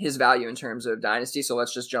his value in terms of dynasty. So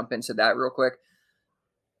let's just jump into that real quick.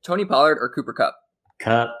 Tony Pollard or Cooper Kupp?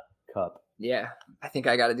 Cup. Yeah, I think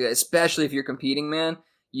I got to do that, especially if you're competing, man.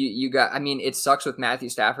 You got. I mean, it sucks with Matthew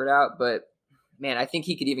Stafford out, but man, I think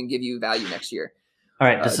he could even give you value next year. All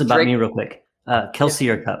right. This is about me real quick. Kelsey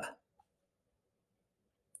or Kupp?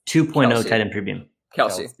 2.0 Kelsey. tight end premium.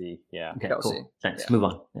 Kelsey. Yeah. Okay, Kelsey. cool. Thanks. Yeah. Move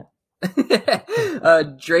on. Yeah.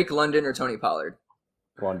 Drake London or Tony Pollard?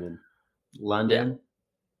 London.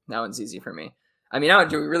 That one's easy for me. I mean,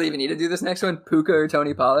 do we really even need to do this next one? Puka or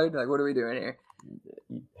Tony Pollard? Like, what are we doing here?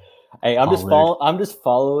 Hey, I'm just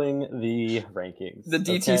following the rankings. The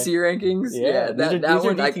DTC rankings? Yeah, these are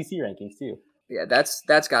one, DTC rankings too. Yeah,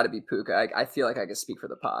 that's got to be Puka. I feel like I could speak for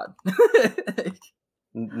the pod.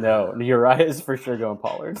 No, Uriah is for sure going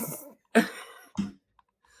Pollard.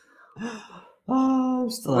 Oh, I'm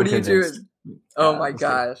still What are you unconvinced. doing? Oh my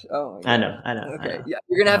gosh. Oh my gosh. I know. Okay. I know. Yeah,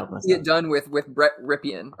 you're gonna have I'll to see it done with Brett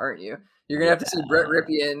Ripien, aren't you? You're gonna have to see Brett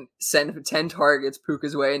Ripien send 10 targets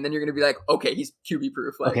Puka's way, and then you're gonna be like, okay, he's QB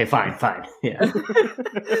proof. Like, Okay, fine. Yeah.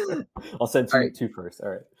 I'll send two first. All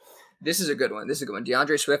right. This is a good one.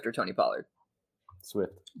 DeAndre Swift or Tony Pollard?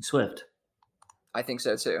 Swift. I think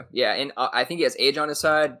so too. Yeah, and I think he has age on his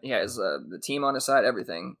side. He has the team on his side,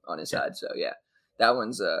 everything on his side. So yeah, that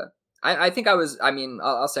one's. I think I was. I mean,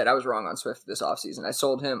 I'll say it. I was wrong on Swift this offseason. I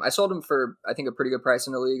sold him for I think a pretty good price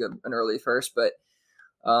in the league, an early first, but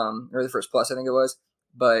or the first plus I think it was.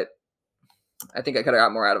 But I think I could have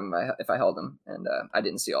got more out of him if I held him, and I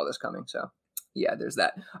didn't see all this coming. So yeah, there's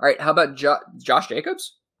that. All right, how about Josh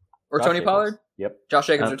Jacobs or Tony Pollard? Yep. Josh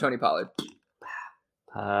Jacobs or Tony Pollard?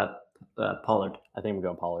 Pollard. I think I'm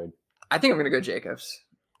going Pollard. I think I'm going to go Jacobs.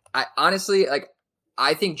 I honestly,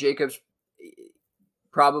 I think Jacobs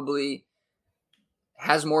probably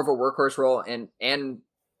has more of a workhorse role and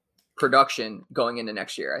production going into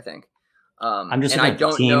next year, I think. I'm just and I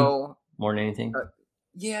don't know more than anything.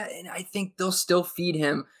 Yeah, and I think they'll still feed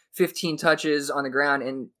him 15 touches on the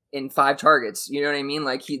ground and 5 targets. You know what I mean?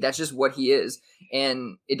 Like that's just what he is.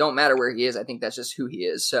 And it don't matter where he is. I think that's just who he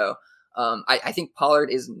is. So I think Pollard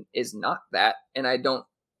is not that, and I don't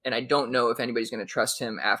know if anybody's going to trust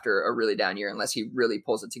him after a really down year unless he really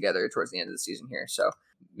pulls it together towards the end of the season here. So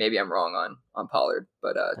maybe I'm wrong on Pollard,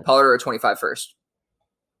 but Pollard or a 25 first.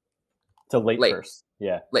 It's a late first.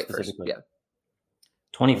 Yeah. Late first. Yeah.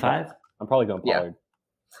 25? I'm probably going Pollard.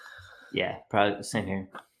 Yeah, probably the same here.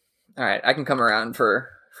 All right. I can come around for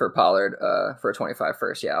Pollard for a 25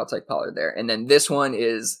 first. Yeah, I'll take Pollard there. And then this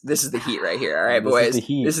is the heat right here. All right, boys. This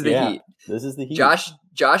is the heat. This is the heat.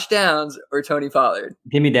 Josh Downs or Tony Pollard?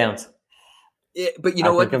 Give me Downs. But you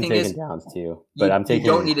know what the I'm thing taking is? Downs too. But I'm taking.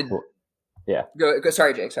 You don't need to. Yeah. Go.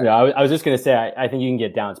 Sorry, Jake. Sorry. Yeah, I was just gonna say I think you can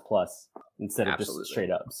get Downs plus instead of Absolutely. just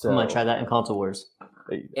straight up. So I'm gonna try that in console wars.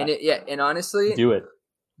 And honestly, do it.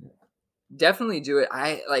 Definitely do it.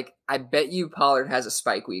 I bet you Pollard has a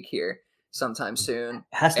spike week here sometime soon.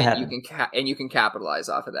 Has to happen. You can capitalize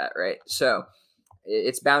off of that, right? So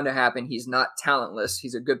it's bound to happen. He's not talentless.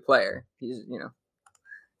 He's a good player. He's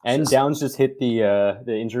And Downs just hit the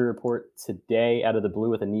injury report today out of the blue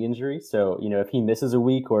with a knee injury. So if he misses a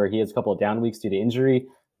week or he has a couple of down weeks due to injury,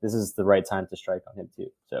 this is the right time to strike on him too.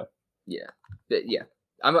 So yeah.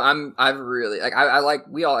 I've really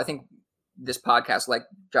I think this podcast like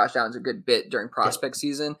Josh Downs a good bit during prospect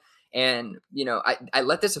season, and I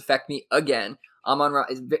let this affect me again.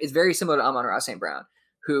 It's very similar to Amon-Ra St. Brown,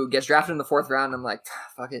 who gets drafted in the 4th round. I'm like,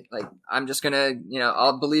 fuck it, like I'm just gonna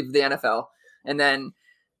I'll believe the NFL, and then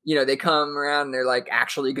they come around and they're like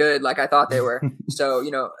actually good, like I thought they were. So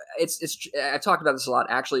it's I've talked about this a lot.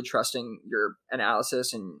 Actually trusting your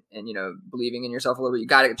analysis and believing in yourself a little bit. You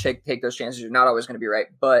got to take those chances. You're not always going to be right,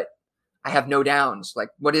 but I have no downs. Like,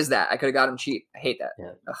 what is that? I could have got him cheap. I hate that.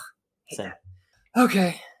 Yeah. Ugh, hate that.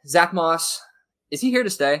 Okay, Zach Moss, is he here to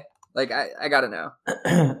stay? Like, I gotta know.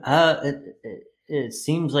 It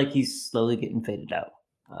seems like he's slowly getting faded out.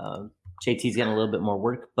 JT's getting a little bit more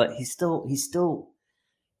work, but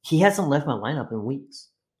he hasn't left my lineup in weeks.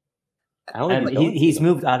 He's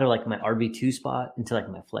moved out of like my RB2 spot into like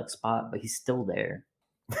my flex spot, but he's still there.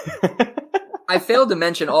 I failed to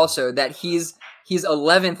mention also that he's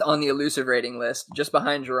 11th on the elusive rating list, just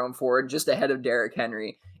behind Jerome Ford, just ahead of Derrick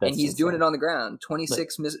Henry, and he's doing it on the ground.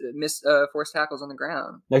 26 forced tackles on the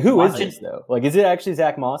ground. Now, who is this though? Like, is it actually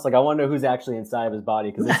Zach Moss? Like, I want to know who's actually inside of his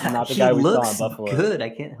body, because this is not the guy we saw in Buffalo. Good, I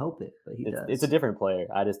can't help it, but he does. It's a different player.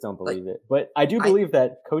 I just don't believe it. But I do believe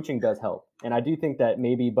that coaching does help, and I do think that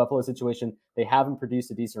maybe Buffalo's situation, they haven't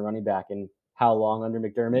produced a decent running back in how long under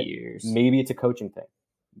McDermott? Years. Maybe it's a coaching thing.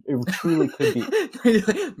 It truly could be.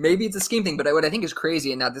 Maybe it's a scheme thing, but what I think is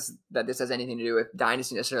crazy, and not that this has anything to do with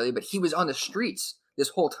Dynasty necessarily, but he was on the streets this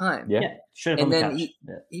whole time. Yeah. And then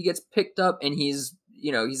he gets picked up, and he's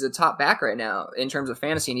a top back right now in terms of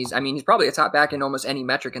fantasy, and he's probably a top back in almost any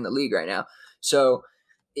metric in the league right now. So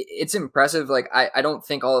it's impressive. Like I don't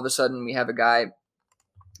think all of a sudden we have a guy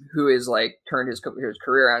who is like turned his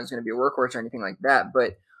career around, is going to be a workhorse or anything like that.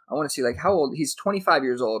 But I want to see like how old he's. 25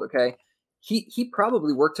 years old. Okay. He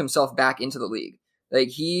probably worked himself back into the league. Like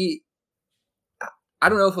I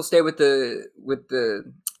don't know if he'll stay with the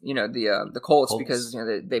Colts because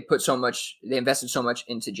they invested so much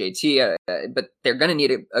into JT, but they're going to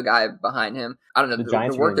need a guy behind him. I don't know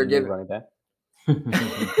the work they're giving. Running back.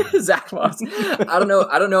 Zach Moss. I don't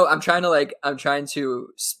know. I'm trying to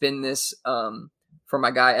spin this for my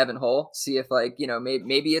guy Evan Hull. See if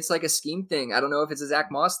maybe it's like a scheme thing. I don't know if it's a Zach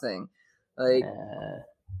Moss thing. Like.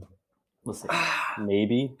 We'll see.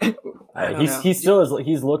 Maybe he's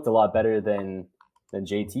looked a lot better than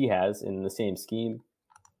JT has in the same scheme.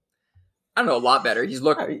 I don't know, a lot better. He's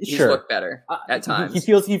looked better at times.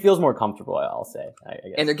 He feels more comfortable, I'll say. I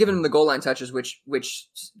guess. And they're giving him the goal line touches, which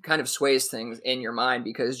kind of sways things in your mind,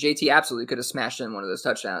 because JT absolutely could have smashed in one of those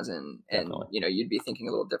touchdowns, and you'd be thinking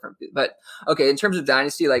a little different. But okay, in terms of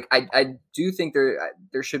Dynasty, like I do think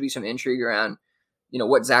there should be some intrigue around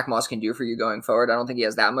what Zach Moss can do for you going forward. I don't think he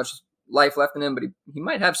has that much life left in him, but he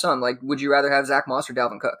might have some. Like, would you rather have Zach Moss or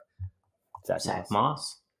Dalvin Cook? Zach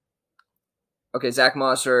Moss. Okay, Zach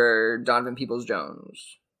Moss or Donovan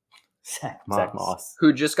Peoples-Jones? Zach Moss.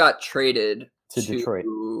 Who just got traded to Detroit.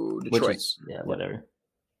 Which is, whatever.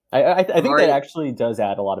 I think that actually does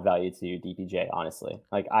add a lot of value to DPJ, honestly.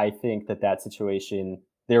 Like, I think that situation,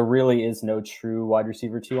 there really is no true wide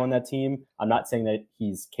receiver 2 on that team. I'm not saying that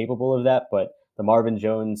he's capable of that, but the Marvin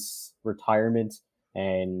Jones retirement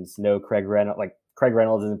and no Craig Reynolds. Like, Craig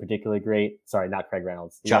Reynolds isn't particularly great. Sorry, not Craig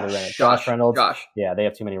Reynolds. Josh Reynolds. Yeah, they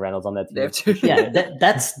have too many Reynolds on that team. They have too. Yeah,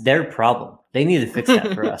 that's their problem. They need to fix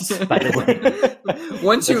that for us, by the way.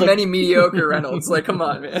 One too many mediocre Reynolds. Like, come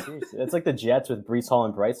on, man. Seriously. It's like the Jets with Breece Hall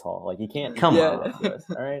and Bryce Hall. Like, you can't come on that to us.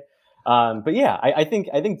 All right. But yeah, I think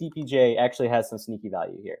DPJ actually has some sneaky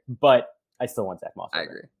value here. But I still want Zach Moss. I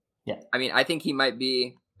agree. Yeah. I mean, I think he might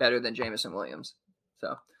be better than Jameson Williams.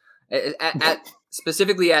 So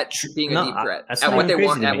specifically at being a deep threat, at what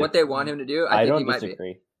they want him to do, I think he might be.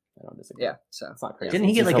 I don't disagree. Yeah, so it's not crazy. Didn't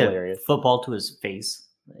he get like hilarious. A football to his face?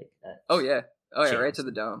 Like that? Oh yeah, right to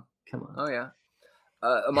the dome. Come on. Oh yeah,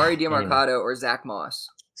 Amari Diamarcado or Zach Moss.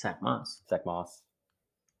 Zach Moss.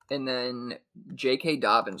 And then J.K.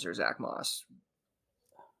 Dobbins or Zach Moss.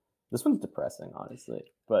 This one's depressing, honestly.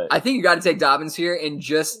 But I think you got to take Dobbins here and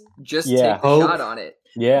just take the shot on it.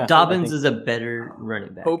 Yeah, Dobbins is a better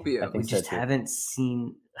running back. Hope you. We just haven't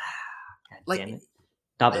seen. God damn like it.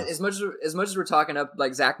 Dobbins. as much as we're talking up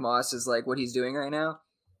like Zach Moss is like what he's doing right now.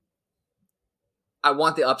 I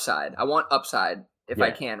want the upside. I want upside if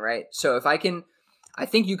I can, right? So if I can, I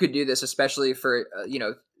think you could do this, especially for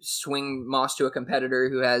swing Moss to a competitor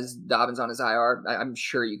who has Dobbins on his IR. I'm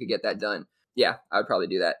sure you could get that done. Yeah, I would probably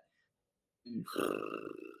do that.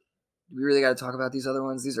 We really got to talk about these other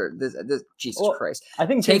ones. These are Jesus Christ. I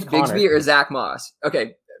think take James Bigsby or Zach Moss.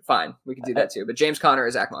 Okay, fine, we can do that too. But James Conner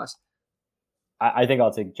or Zach Moss? I think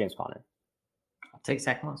I'll take James Conner. I'll take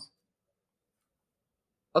Zach Moss.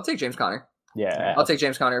 I'll take James Conner. Yeah, I'll take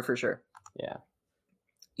James Conner for sure.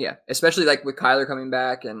 Yeah, especially like with Kyler coming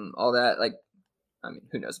back and all that. Like, I mean,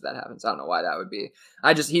 who knows if that happens? I don't know why that would be.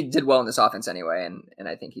 He did well in this offense anyway, and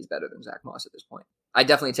I think he's better than Zach Moss at this point. I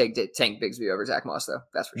definitely take Tank Bigsby over Zach Moss, though.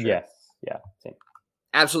 That's for sure. Yeah. Same.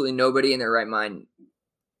 Absolutely nobody in their right mind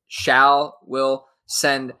will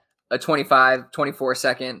send a 24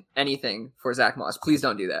 second anything for Zach Moss. Please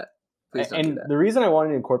don't do that. Please don't do that. The reason I wanted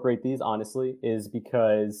to incorporate these, honestly, is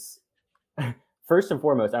because first and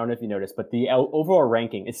foremost, I don't know if you noticed, but the overall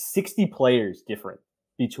ranking is 60 players different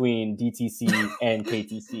between DTC and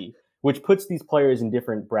KTC, which puts these players in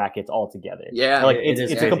different brackets altogether. Yeah, like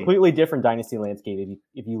it's a completely different dynasty landscape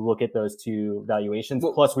if you look at those two valuations.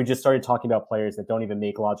 Well, plus, we just started talking about players that don't even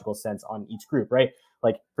make logical sense on each group, right?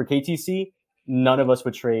 Like for KTC, none of us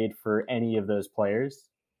would trade for any of those players.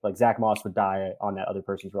 Like Zach Moss would die on that other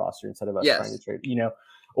person's roster instead of us trying to trade,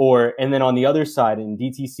 and then on the other side in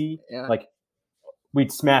DTC, like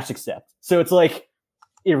we'd smash accept. So it's like,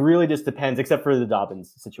 it really just depends, except for the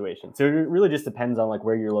Dobbins situation. So it really just depends on like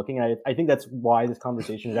where you're looking at it. I think that's why this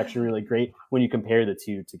conversation is actually really great when you compare the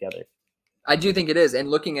two together. I do think it is. And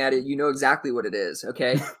looking at it, you know exactly what it is.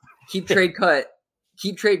 Okay. Keep trade cut.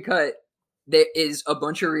 There is a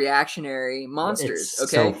bunch of reactionary monsters.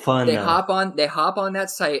 It's okay. So fun. They hop on that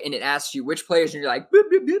site and it asks you which players, and you're like, boop,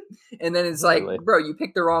 boop, boop. And then it's like, bro, you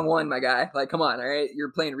picked the wrong one, my guy. Like, come on. All right.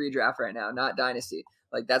 You're playing redraft right now, not dynasty.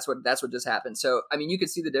 Like that's what just happened. So, I mean, you could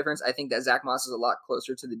see the difference. I think that Zach Moss is a lot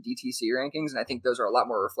closer to the DTC rankings, and I think those are a lot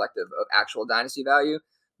more reflective of actual dynasty value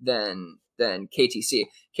than KTC.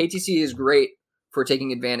 KTC is great for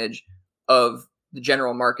taking advantage of the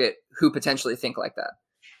general market who potentially think like that.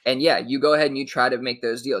 And yeah, you go ahead and you try to make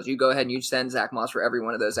those deals. You go ahead and you send Zach Moss for every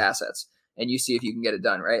one of those assets, and you see if you can get it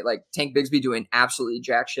done, right? Like Tank Bigsby doing absolutely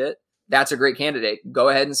jack shit. That's a great candidate. Go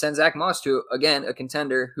ahead and send Zach Moss to, again, a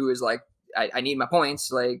contender who is like, I need my points.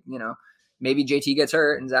 Like, maybe JT gets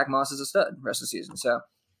hurt and Zach Moss is a stud the rest of the season. So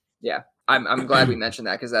yeah, I'm glad we mentioned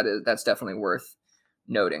that because that's definitely worth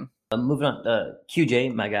noting. Moving on,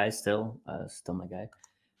 QJ, my guy, still my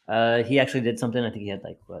guy. He actually did something. I think he had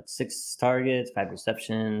 6 targets, 5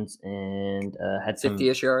 receptions, and had some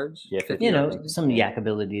 50-ish yards. Yeah, some yak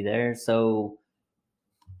ability there. So,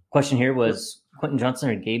 question here was Quentin Johnson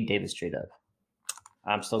or Gabe Davis trade up?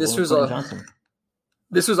 I'm still going with Quentin Johnson.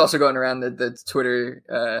 This was also going around the Twitter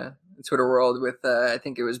world with I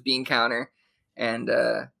think it was Bean Counter and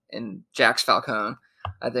Jax Falcone.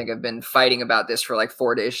 I think I've been fighting about this for like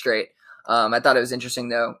 4 days straight. I thought it was interesting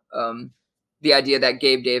though. The idea that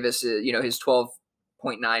Gabe Davis, his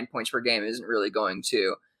 12.9 points per game isn't really going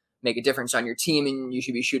to make a difference on your team, and you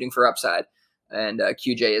should be shooting for upside. And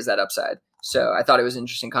QJ is that upside. So I thought it was an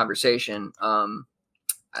interesting conversation. I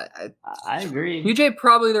agree. QJ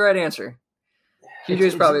probably the right answer.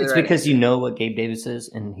 QJ's probably it's right because answer. You know what Gabe Davis is,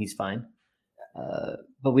 and he's fine.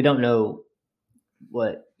 But we don't know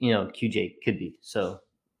what QJ could be. So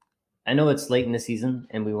I know it's late in the season,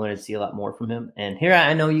 and we wanted to see a lot more from him. And here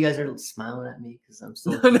I know you guys are smiling at me because I'm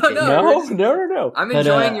still no. I'm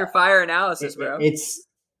enjoying your fire analysis, bro.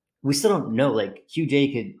 We still don't know. Like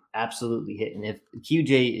QJ could absolutely hit, and if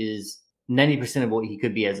QJ is 90% of what he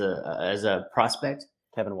could be as a prospect,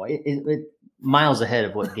 Kevin White, it miles ahead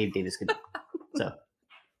of what Gabe Davis could do. So,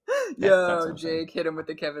 yo, Jake hit him with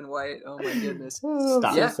the Kevin White. Oh my goodness!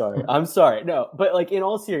 Stop. Yeah. I'm sorry. No, but like in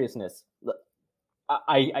all seriousness,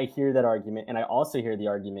 I hear that argument, and I also hear the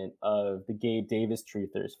argument of the Gabe Davis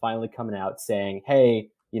truthers finally coming out saying,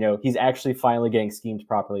 "Hey, he's actually finally getting schemed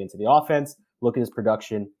properly into the offense. Look at his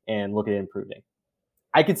production and look at it improving."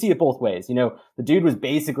 I could see it both ways. The dude was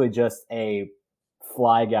basically just a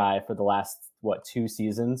fly guy for the last 2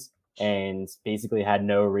 seasons. And basically had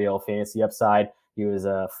no real fantasy upside. He was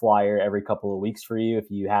a flyer every couple of weeks for you if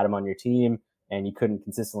you had him on your team and you couldn't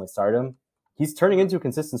consistently start him. He's turning into a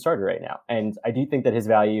consistent starter right now. And I do think that his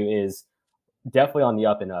value is definitely on the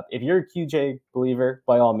up and up. If you're a QJ believer,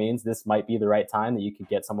 by all means, this might be the right time that you could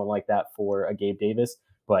get someone like that for a Gabe Davis.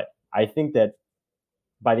 But I think that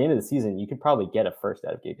by the end of the season, you could probably get a first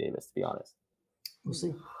out of Gabe Davis, to be honest. We'll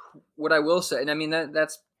see. What I will say, and I mean,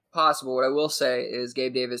 that's possible. What I will say is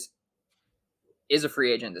Gabe Davis is a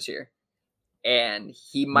free agent this year, and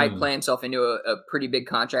he might play himself into a pretty big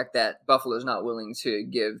contract that Buffalo's not willing to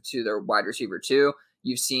give to their wide receiver too.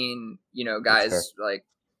 You've seen, guys like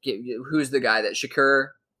who's the guy that Shakur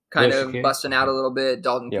kind of busting out a little bit,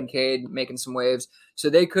 Dalton Kincaid making some waves. So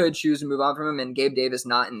they could choose to move on from him, and Gabe Davis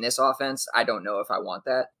not in this offense. I don't know if I want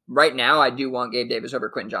that. Right now, I do want Gabe Davis over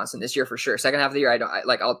Quentin Johnson this year for sure. Second half of the year,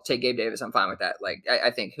 I'll take Gabe Davis. I'm fine with that. Like,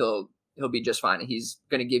 I think he'll be just fine. He's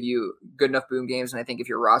going to give you good enough boom games, and I think if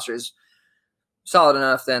your roster is solid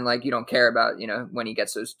enough, then like you don't care about when he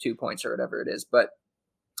gets those 2 points or whatever it is. But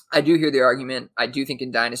I do hear the argument. I do think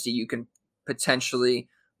in Dynasty you can potentially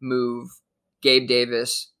move Gabe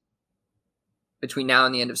Davis between now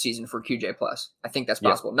and the end of season for QJ plus. I think that's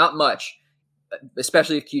possible. Not much,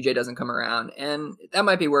 especially if QJ doesn't come around, and that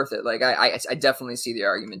might be worth it. Like I definitely see the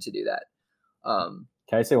argument to do that.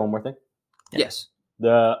 Can I say one more thing? Yes.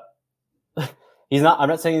 I'm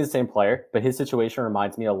not saying he's the same player, but his situation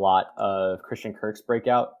reminds me a lot of Christian Kirk's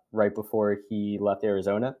breakout right before he left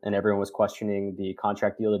Arizona, and everyone was questioning the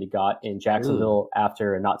contract deal that he got in Jacksonville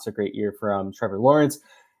after a not so great year from Trevor Lawrence.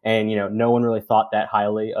 And, no one really thought that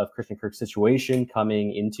highly of Christian Kirk's situation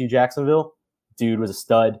coming into Jacksonville. Dude was a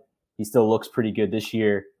stud. He still looks pretty good this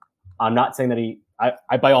year. I'm not saying that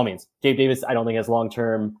I by all means, Gabe Davis, I don't think has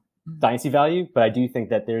long-term dynasty value, but I do think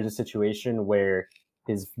that there's a situation where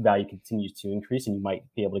his value continues to increase and you might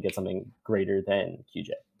be able to get something greater than QJ.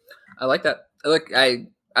 I like that. I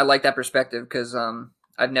like that perspective because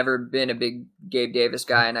I've never been a big Gabe Davis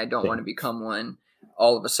guy, and I don't want to become one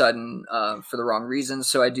all of a sudden for the wrong reasons.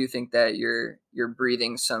 So I do think that you're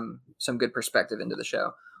breathing some good perspective into the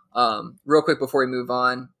show. Real quick before we move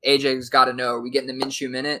on, AJ's got to know, are we getting the Minshew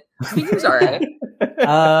minute? I think he was all right.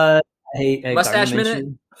 Hey, mustache minute?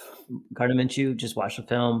 Gardner Minshew, just watch the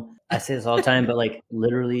film. I say this all the time, but like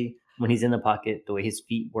literally when he's in the pocket, the way his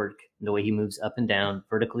feet work, the way he moves up and down,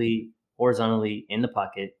 vertically, horizontally in the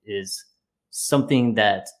pocket is something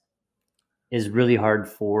that is really hard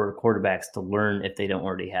for quarterbacks to learn if they don't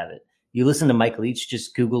already have it. You listen to Mike Leach,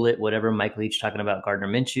 just Google it, whatever Mike Leach talking about Gardner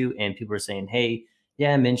Minshew, and people are saying, hey,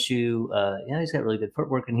 yeah, Minshew, he's got really good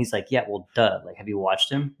footwork. And he's like, yeah, well, duh. Like, have you watched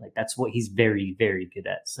him? Like, that's what he's very, very good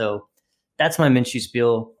at. So that's my Minshew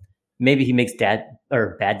spiel. Maybe he makes bad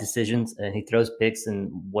decisions and he throws picks and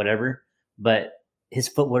whatever, but his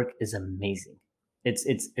footwork is amazing.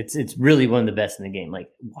 It's really one of the best in the game. Like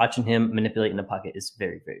watching him manipulate in the pocket is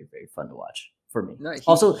very, very, very fun to watch for me. No,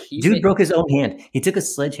 dude broke his own hand. He took a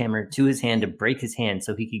sledgehammer to his hand to break his hand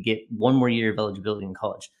so he could get one more year of eligibility in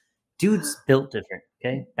college. Dude's built different.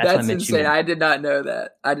 Okay, that's insane. I did not know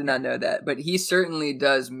that. But he certainly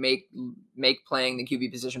does make playing the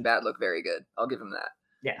QB position bad look very good. I'll give him that.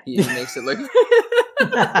 Yeah, he makes it look. Him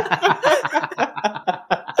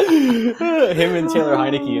and Taylor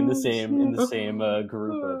Heineke in the same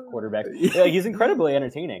group of quarterbacks. Yeah, he's incredibly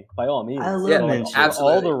entertaining by all means. I love him for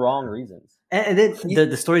all the wrong reasons. And then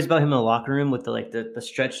the stories about him in the locker room with the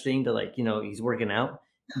stretch thing to he's working out,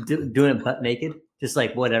 doing it butt naked, just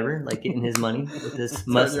like whatever, like getting his money with this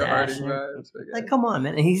mustache. Like, come on,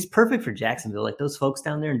 man! And he's perfect for Jacksonville. Like those folks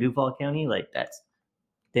down there in Duval County, like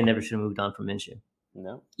they never should have moved on from Minshew.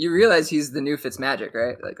 No, you realize he's the new Fitzmagic,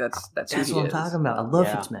 right? Like that's what I'm talking about. I love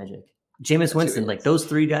Fitzmagic, Jameis Winston, like those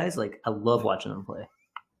three guys. Like I love watching them play.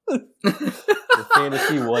 The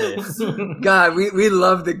fantasy what ifs. God, we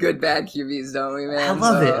love the good bad QBs, don't we, man? I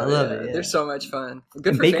love it. Yeah. They're so much fun.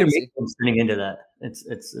 Good for Baker fantasy. Mayfield's turning into that.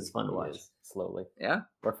 It's fun to watch. Slowly. Yeah.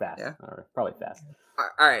 Or fast. Yeah. Probably fast.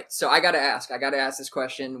 All right. So I gotta ask this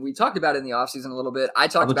question. We talked about it in the offseason a little bit. I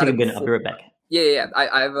talked about it before. I'll be right back. Yeah.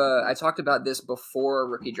 I talked about this before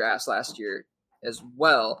rookie drafts last year as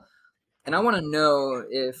well. And I want to know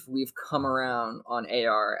if we've come around on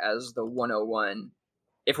AR as the 101.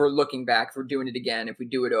 If we're looking back, if we're doing it again, if we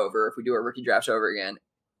do it over, if we do our rookie drafts over again,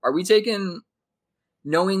 are we taking,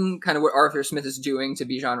 knowing kind of what Arthur Smith is doing to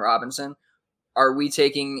Bijan Robinson, are we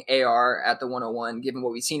taking AR at the 101, given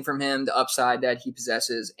what we've seen from him, the upside that he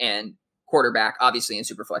possesses, and quarterback, obviously in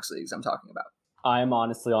Superflex leagues I'm talking about? I'm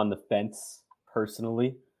honestly on the fence,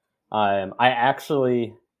 personally. I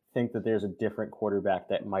actually think that there's a different quarterback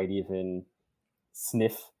that might even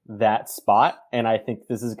sniff that spot, and I think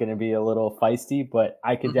this is going to be a little feisty, but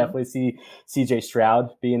I could definitely see CJ Stroud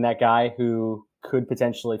being that guy who could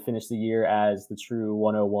potentially finish the year as the true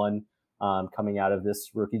 101 coming out of this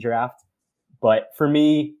rookie draft. But for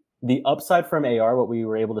me, the upside from AR, what we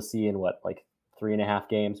were able to see in 3.5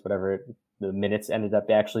 games, whatever it the minutes ended up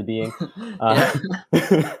actually being. Yeah.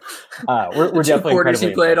 We're definitely quarters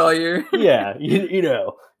he played all year. Yeah, you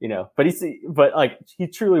know, but he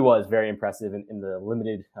truly was very impressive in the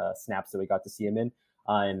limited snaps that we got to see him in.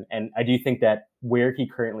 And I do think that where he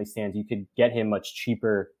currently stands, you could get him much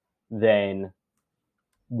cheaper than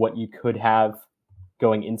what you could have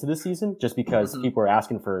going into the season, just because people are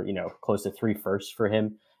asking for, close to 3 firsts for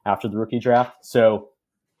him after the rookie draft. So,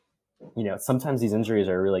 sometimes these injuries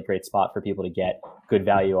are a really great spot for people to get good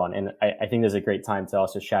value on. And I think there's a great time to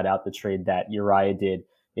also shout out the trade that Uriah did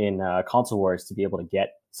in Console Wars to be able to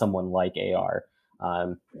get someone like AR.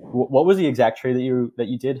 What was the exact trade that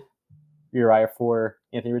you did, Uriah, for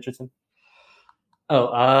Anthony Richardson?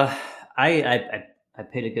 I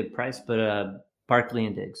paid a good price, but Barkley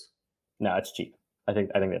and Diggs. No, it's cheap. I think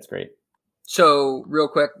that's great. So real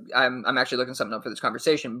quick, I'm actually looking something up for this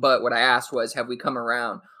conversation, but what I asked was, have we come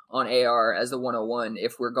around on AR as the 101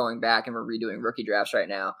 if we're going back and we're redoing rookie drafts right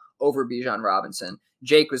now over Bijan Robinson?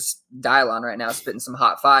 Jake was dial on right now, spitting some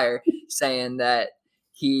hot fire, saying that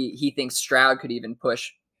he thinks Stroud could even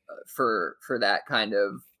push for that kind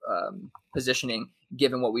of positioning,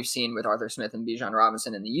 given what we've seen with Arthur Smith and Bijan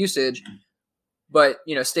Robinson and the usage. But,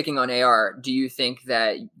 sticking on AR, do you think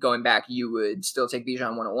that going back, you would still take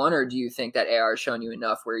Bijan 101, or do you think that AR has shown you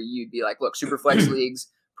enough where you'd be like, look, super flex leagues,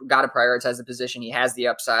 got to prioritize the position. He has the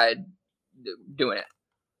upside, doing it.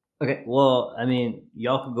 Okay. Well, I mean,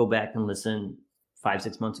 y'all could go back and listen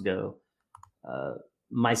 5-6 months ago.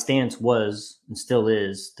 My stance was and still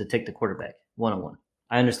is to take the quarterback 101.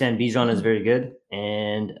 I understand Bijan is very good,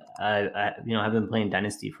 and I've been playing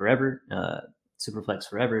Dynasty forever, Superflex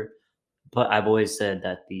forever, but I've always said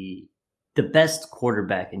that the best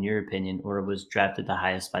quarterback, in your opinion, or was drafted the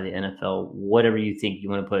highest by the NFL, whatever you think you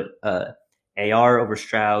want to put, AR over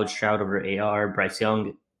Stroud, Stroud over AR, Bryce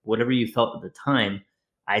Young, whatever you felt at the time,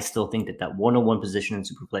 I still think that 101 position in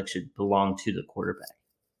Superflex should belong to the quarterback.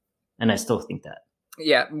 And I still think that.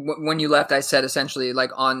 Yeah. When you left, I said essentially,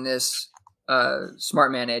 like, on this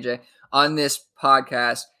smart man, AJ, on this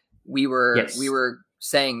podcast, we were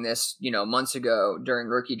saying this, months ago during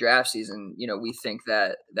rookie draft season. We think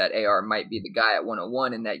that AR might be the guy at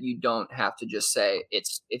 101, and that you don't have to just say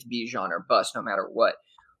it's Bijan or bust no matter what.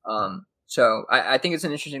 So I think it's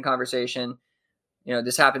an interesting conversation.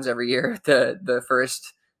 This happens every year. The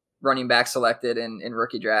first running back selected in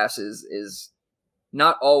rookie drafts is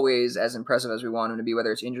not always as impressive as we want him to be,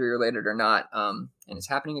 whether it's injury related or not. And it's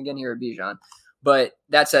happening again here at Bijan. But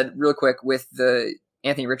that said, real quick, with the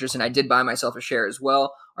Anthony Richardson, I did buy myself a share as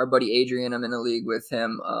well. Our buddy Adrian, I'm in a league with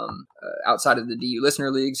him outside of the DU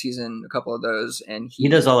listener leagues. He's in a couple of those, and he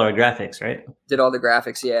does all our graphics, right? Did all the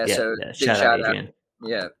graphics, yeah. So shout out Adrian.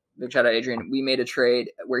 Yeah, big shout out Adrian. We made a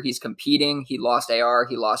trade where he's competing. He lost AR.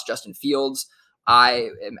 He lost Justin Fields. I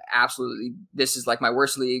am absolutely. This is like my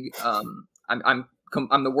worst league. I'm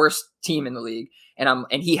the worst team in the league, and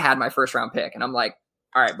he had my first round pick, and I'm like,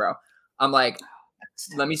 all right, bro. I'm like,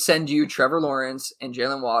 let me send you Trevor Lawrence and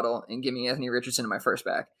Jalen Waddle and give me Anthony Richardson in my first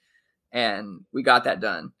back. And we got that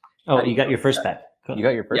done. Oh, you got your first back. Cool. You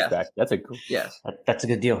got your first back. That's a cool. Yes. That's a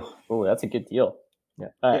good deal. Oh, that's a good deal. Yeah.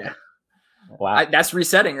 Yeah. Wow. That's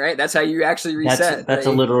resetting, right? That's how you actually reset. That's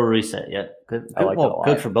a literal reset. Yeah. Good. I like that a lot.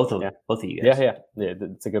 Good for both of you guys. Yeah.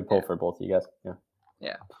 It's a good pull for both of you guys. Yeah.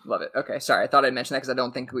 Yeah. Love it. Okay. Sorry. I thought I'd mention that because I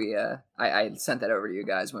don't think I sent that over to you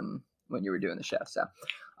guys when you were doing the show. So,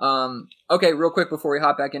 okay, real quick before we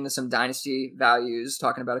hop back into some dynasty values,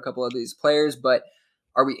 talking about a couple of these players, but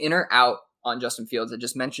are we in or out on Justin Fields? I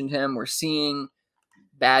just mentioned him. We're seeing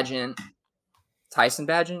Tyson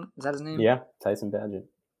Bagent. Is that his name? Yeah, Tyson Bagent.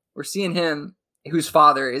 We're seeing him, whose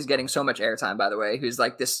father is getting so much airtime, by the way, who's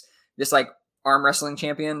like this like arm wrestling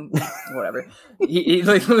champion, whatever. he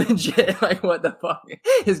like legit, like, what the fuck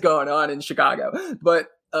is going on in Chicago? But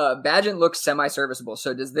Bagent looks semi-serviceable.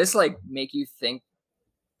 So does this like make you think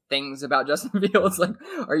things about Justin Fields? Like,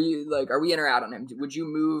 are we in or out on him? Would you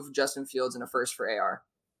move Justin Fields in a first for AR?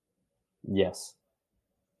 Yes.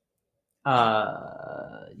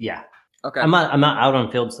 Yeah. Okay. I'm not out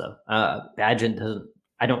on Fields though. Bagent doesn't.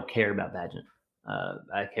 I don't care about Bagent.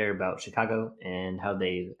 I care about Chicago and how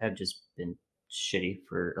they have just been shitty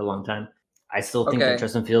for a long time. I still think that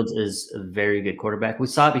Justin Fields is a very good quarterback. We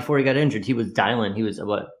saw it before he got injured. He was dialing. He was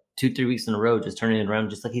 2-3 weeks in a row, just turning it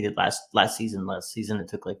around, just like he did last season. Last season, it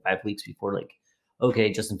took like 5 weeks before, like,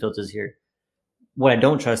 okay, Justin Fields is here. What I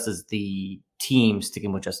don't trust is the team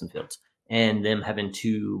sticking with Justin Fields and them having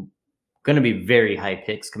going to be very high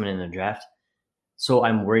picks coming in the draft. So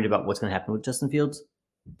I'm worried about what's going to happen with Justin Fields.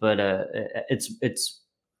 But it's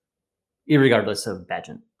irregardless of Bagent,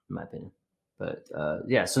 in my opinion. But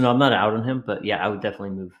so no, I'm not out on him. But yeah, I would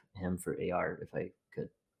definitely move him for AR if I could.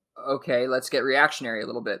 Okay, let's get reactionary a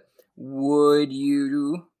little bit. Would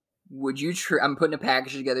you I'm putting a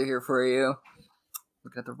package together here for you.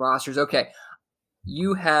 Looking at the rosters. Okay.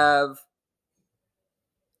 You have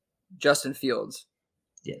Justin Fields.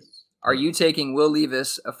 Yes. Are you taking Will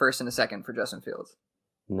Levis a first and a second for Justin Fields?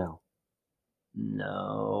 No.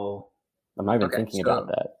 I'm not even thinking about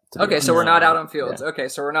that. Okay, so we're not out on Fields. Yeah. Okay,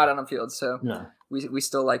 so we're not out on Fields. So we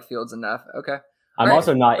still like Fields enough. Okay. I'm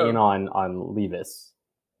also not in on Levis.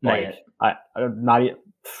 Like I'm not.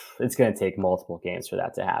 It's going to take multiple games for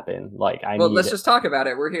that to happen. Like let's just talk about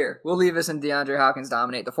it. We're here. Will Levis and DeAndre Hopkins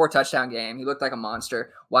dominate the 4-touchdown game. He looked like a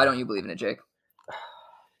monster. Why don't you believe in it, Jake?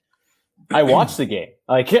 I watched the game.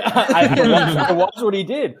 Like I watched what he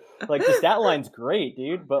did. Like the stat line's great,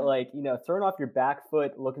 dude. But throwing off your back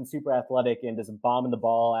foot, looking super athletic, and just bombing the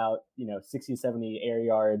ball out, 60, 70 air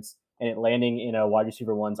yards, and it landing in a wide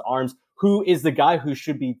receiver one's arms, who is the guy who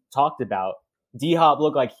should be talked about. D-Hop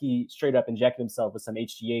looked like he straight up injected himself with some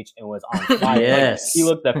HGH and was on fire. Yes. Like, he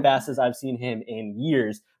looked the fastest I've seen him in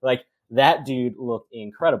years. Like that dude looked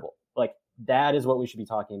incredible. Like that is what we should be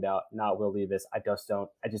talking about, not Will Levis. I just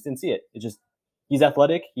didn't see it. He's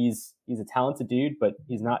athletic. He's a talented dude, but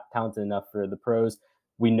he's not talented enough for the pros.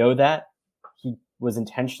 We know that. He was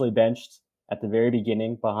intentionally benched at the very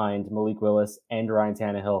beginning behind Malik Willis and Ryan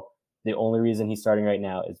Tannehill. The only reason he's starting right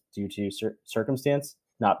now is due to circumstance,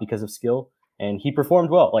 not because of skill. And he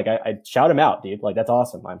performed well. Like I shout him out, dude. Like that's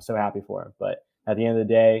awesome. I'm so happy for him. But at the end of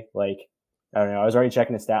the day, like I don't know. I was already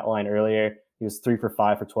checking his stat line earlier. He was 3 for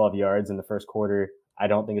 5 for 12 yards in the first quarter. I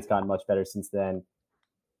don't think it's gotten much better since then.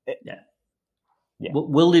 Yeah.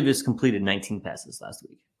 Will Levis completed 19 passes last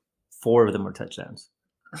week. 4 of them were touchdowns.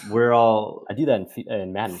 We're all I do that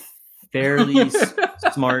in Madden. Fairly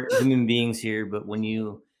smart human beings here, but when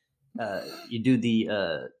you do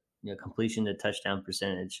the completion to touchdown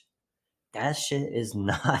percentage, that shit is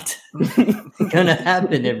not gonna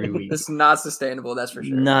happen every week. It's not sustainable, that's for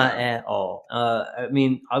sure. Not at all. I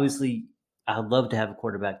mean, obviously, I'd love to have a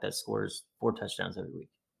quarterback that scores 4 touchdowns every week.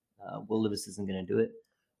 Will Levis isn't gonna do it.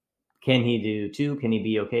 Can he do 2? Can he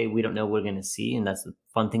be okay? We don't know what we're going to see, and that's the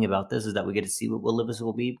fun thing about this is that we get to see what Will Levis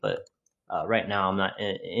will be. But right now, I'm not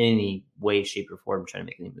in any way, shape, or form trying to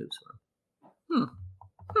make any moves for him.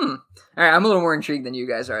 All right, I'm a little more intrigued than you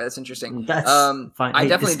guys are. That's interesting. That's fine. I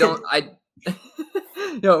definitely don't.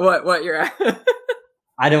 What you're at?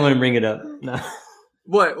 I don't want to bring it up. No.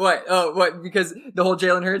 What? Oh, what? Because the whole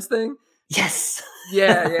Jalen Hurts thing. Yes.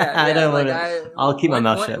 Yeah. I don't want to. I'll keep my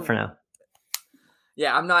mouth shut for now.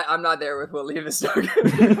 Yeah, I'm not there with Will Levis. I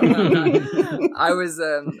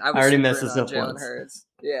already messed this up Jalen once. Hurts.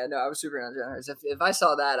 Yeah, no, I was super on Jalen Hurts. If I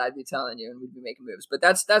saw that, I'd be telling you, and we'd be making moves. But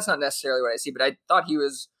that's not necessarily what I see. But I thought he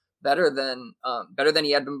was better than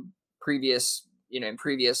he had been previous, in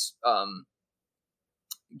previous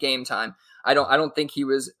game time. I don't think he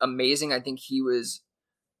was amazing. I think he was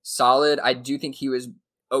solid. I do think he was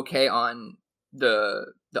okay on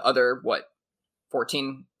the other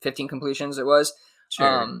 14, 15 completions it was.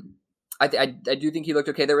 Sure. I do think he looked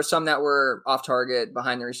okay. There were some that were off target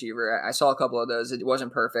behind the receiver. I saw a couple of those. It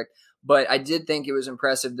wasn't perfect, but I did think it was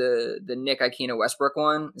impressive. The Nick Ikena Westbrook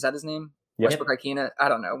one, is that his name? Yep. Westbrook Ikena. I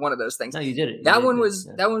don't know, one of those things. No, you did it. That one was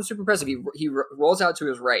super impressive. He rolls out to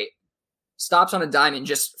his right, stops on a dime, and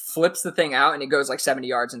just flips the thing out, and it goes like 70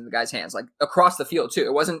 yards into the guy's hands, like across the field too.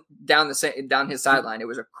 It wasn't down his sideline. It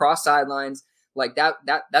was across sidelines. Like that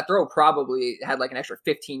throw probably had like an extra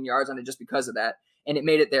 15 yards on it just because of that. And it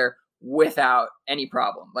made it there without any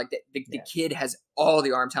problem. Like the kid has all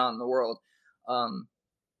the arm talent in the world. I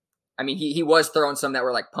mean, he was throwing some that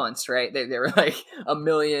were like punts, right? They were like a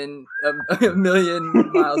million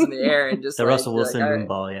miles in the air, and just the Russell Wilson moon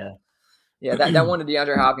ball, yeah. Yeah, that one to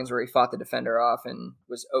DeAndre Hopkins where he fought the defender off and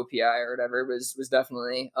was OPI or whatever was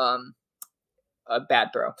definitely a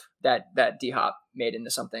bad throw that D-Hop made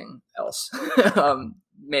into something else.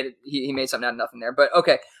 He made something out of nothing there. But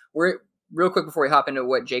okay, we're real quick before we hop into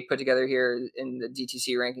what Jake put together here in the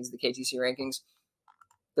DTC rankings, the KTC rankings.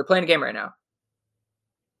 They're playing a game right now.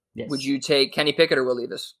 Yes. Would you take Kenny Pickett or Will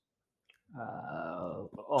Levis?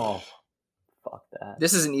 Fuck that.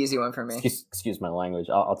 This is an easy one for me. Excuse my language.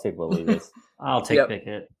 I'll take Will Levis. I'll take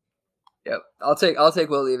Pickett. Yep. I'll take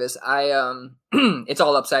Will Levis. It's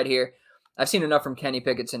all upside here. I've seen enough from Kenny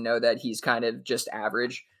Pickett to know that he's kind of just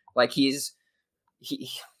average. Like I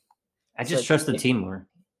just trust the team more.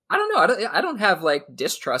 I don't know. I don't have like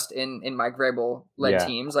distrust in Mike Vrabel led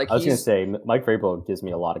teams. Like I was gonna say, Mike Vrabel gives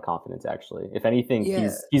me a lot of confidence. Actually, if anything,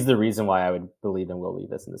 he's the reason why I would believe in Will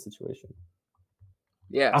Levis in this situation.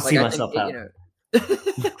 Yeah, I'll see myself out.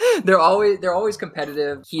 They're always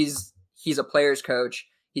competitive. He's a player's coach.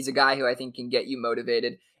 He's a guy who I think can get you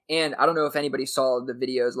motivated. And I don't know if anybody saw the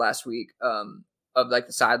videos last week of like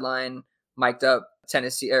the sideline mic'd up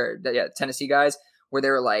Tennessee guys where they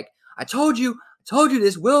were like, I told you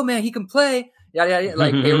this Will, man, he can play. Yada, yada.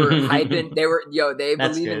 Like they were hyping. They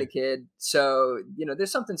believe in the kid. So,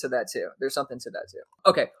 there's something to that too.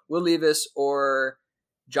 Okay. Will Levis or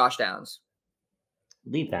Josh Downs?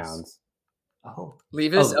 Downs. Oh,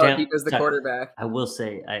 Levis. He was the quarterback. I will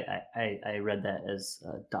say I read that as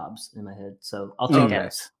Dobbs in my head, so I'll take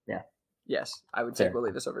Downs. Yeah. Yes, I would take Will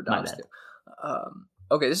Levis over Dobbs too.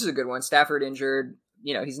 Okay, this is a good one. Stafford injured.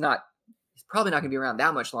 He's probably not going to be around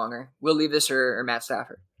that much longer. Will Levis or Matt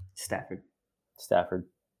Stafford? Stafford.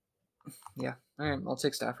 Yeah. All right, I'll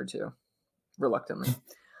take Stafford too, reluctantly.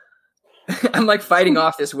 I'm like fighting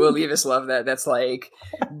off this Will Levis love that's like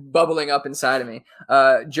bubbling up inside of me.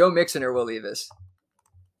 Joe Mixon or Will Levis?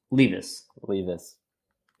 Levis.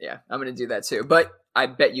 Yeah, I'm going to do that too. But I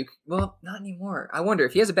bet not anymore. I wonder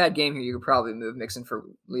if he has a bad game here, you could probably move Mixon for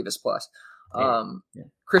Levis plus. Yeah.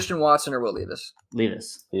 Christian Watson or Will Levis?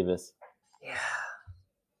 Levis. Yeah.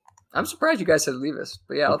 I'm surprised you guys said Levis,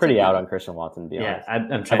 but yeah, I'm pretty out on Christian Watson. To be honest,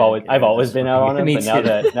 I've always been out on him, but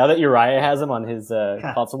too. now that Uriah has him on his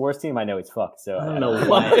console wars team, I know he's fucked. So I don't know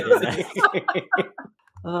why I did that.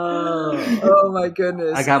 Oh my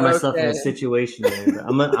goodness! I got myself in a situation there.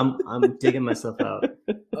 I'm digging myself out.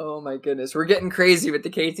 Oh my goodness, we're getting crazy with the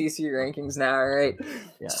KTC rankings now. All right,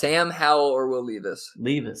 yeah. Sam Howell or Will Levis?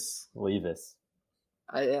 Levis.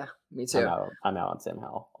 Yeah, me too. I'm out on Sam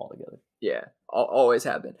Howell altogether. Yeah, always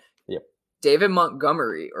have been. Yep. David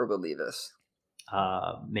Montgomery or Will Levis?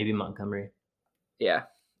 Maybe Montgomery. Yeah,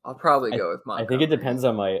 I'll probably go with Montgomery. I think it depends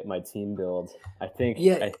on my team build. I think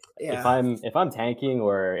if I'm tanking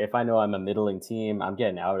or if I know I'm a middling team, I'm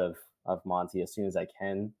getting out of Monty as soon as I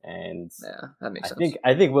can. And yeah, that makes sense.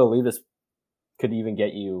 I think Will Levis could even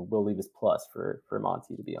get you Will Levis plus for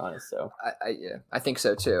Monty, to be honest. So I think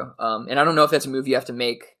so too. And I don't know if that's a move you have to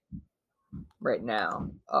make right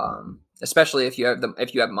now. Especially if you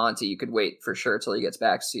have Monty, you could wait for sure till he gets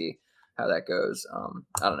back, see how that goes.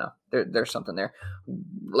 I don't know. There's something there.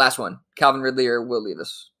 Last one, Calvin Ridley or Will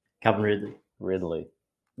Levis? Calvin Ridley.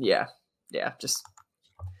 Yeah. Just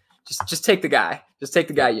take the guy. Just take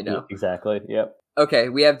the guy, Exactly. Yep. Okay,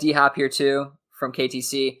 we have D Hop here too from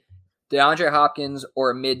KTC. DeAndre Hopkins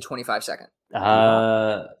or a mid 25 second?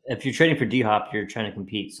 If you're trading for D Hop, you're trying to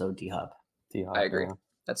compete. So D Hop. I agree.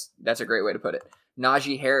 That's a great way to put it.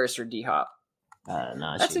 Najee Harris or D Hop?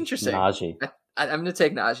 Najee. That's interesting. Najee. I'm going to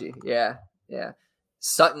take Najee. Yeah.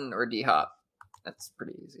 Sutton or D Hop? That's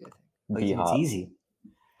pretty easy, I think. It's easy.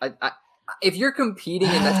 If you're competing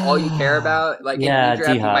and that's all you care about, like in draft,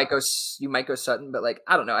 you might go Sutton, but like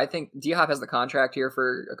I don't know. I think D Hop has the contract here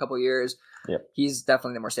for a couple years. Yep. He's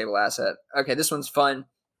definitely the more stable asset. Okay, this one's fun.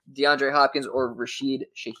 DeAndre Hopkins or Rashid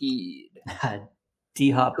Shaheed? D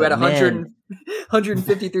Hop, who had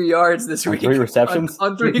 153 yards this week, 3 receptions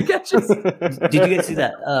on 3 catches. Did you guys see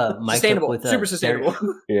that? Sustainable, with, super sustainable.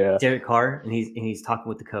 Derek Carr, and he's talking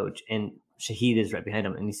with the coach, and Shaheed is right behind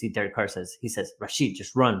him, and you see Derek Carr says, Rashid,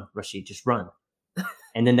 just run.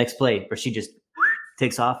 And then next play, Rashid just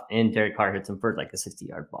takes off, and Derek Carr hits him for like a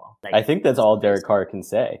 60-yard ball. I think that's all Derek Carr can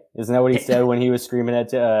say. Isn't that what he said when he was screaming at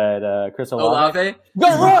Chris Olave?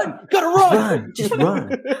 Gotta run! Just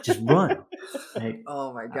run. Like,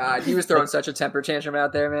 oh my God, he was throwing such a temper tantrum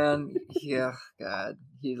out there, man. Yeah, God,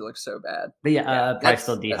 he looks so bad. But probably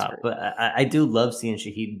still D-Hop. But I do love seeing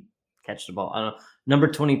Shaheed catch the ball. I don't know. Number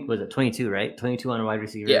 20, was it 22, right? 22 on a wide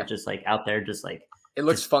receiver, just like out there, just like. It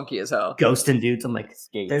looks funky as hell. Ghosting dudes. I'm like,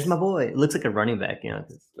 there's my boy. It looks like a running back,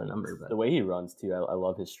 it's the number. But the way he runs too, I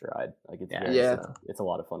love his stride. Like it's a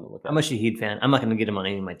lot of fun to look at. I'm a Shaheed fan. I'm not going to get him on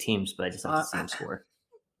any of my teams, but I just have to see him score.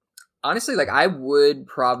 Honestly, like I would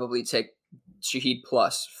probably take Shaheed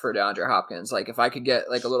plus for DeAndre Hopkins. Like if I could get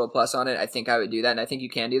like a little plus on it, I think I would do that, and I think you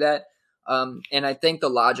can do that. And I think the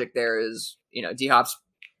logic there is, D-Hop's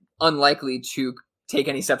unlikely to take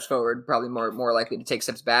any steps forward, probably more likely to take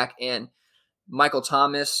steps back, and Michael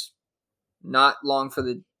Thomas, not long for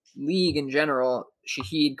the league in general.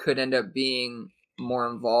 Shaheed could end up being more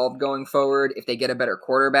involved going forward if they get a better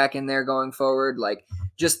quarterback in there going forward. Like,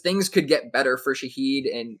 just things could get better for Shaheed,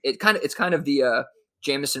 and it's kind of the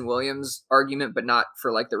Jameson Williams argument, but not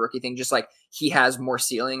for like the rookie thing. Just like he has more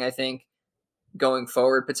ceiling, I think, going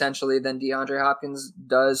forward potentially than DeAndre Hopkins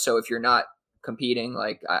does. So if you're not competing,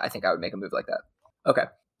 like I think I would make a move like that. Okay,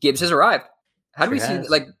 Gibbs has arrived. How do we see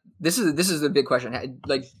like? This is the big question.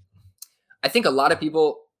 Like, I think a lot of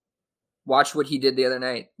people watched what he did the other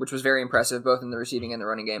night, which was very impressive, both in the receiving and the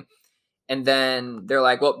running game. And then they're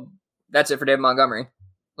like, well, that's it for David Montgomery.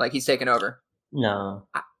 Like, he's taken over. No.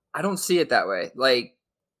 I don't see it that way. Like,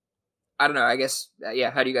 I don't know. I guess,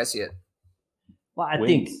 yeah. How do you guys see it? Well, I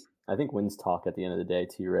think wins talk at the end of the day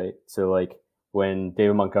too, right? So like when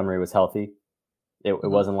David Montgomery was healthy, it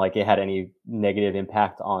wasn't like it had any negative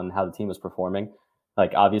impact on how the team was performing.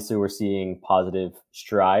 Like obviously we're seeing positive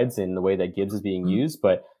strides in the way that Gibbs is being used,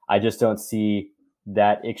 but I just don't see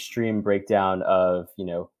that extreme breakdown of,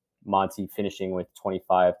 Monty finishing with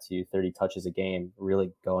 25 to 30 touches a game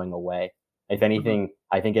really going away. If anything,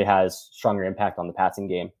 I think it has stronger impact on the passing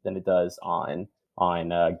game than it does on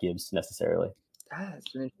Gibbs necessarily.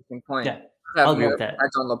 That's an interesting point. Yeah, I'll agree with that.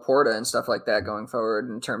 On Laporta and stuff like that going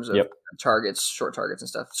forward in terms of targets, short targets and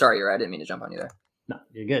stuff. Sorry, I didn't mean to jump on you there. No,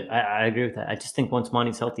 you're good. I agree with that. I just think once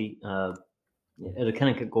Monty's healthy, it'll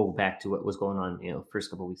kind of go back to what was going on,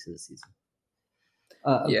 first couple of weeks of the season.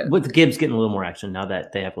 With Gibbs getting a little more action now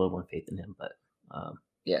that they have a little more faith in him, but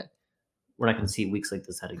we're not going to see weeks like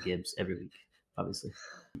this out of Gibbs every week, obviously.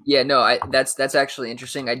 Yeah, no, that's actually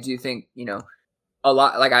interesting. I do think a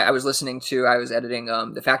lot. Like I was editing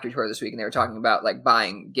the Factory Tour this week, and they were talking about like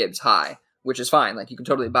buying Gibbs high, which is fine. Like you can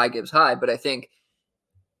totally buy Gibbs high, but I think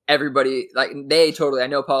everybody I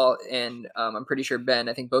know Paul and I'm pretty sure Ben.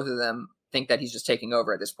 I think both of them think that he's just taking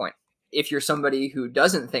over at this point. If you're somebody who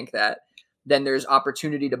doesn't think that, then there's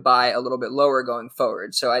opportunity to buy a little bit lower going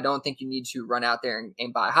forward. So I don't think you need to run out there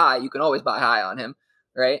and buy high. You can always buy high on him,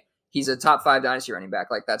 right? He's a top 5 dynasty running back.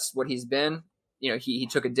 Like that's what he's been. He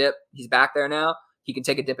took a dip. He's back there now. He can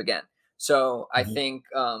take a dip again. So I think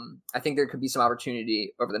there could be some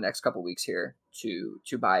opportunity over the next couple weeks here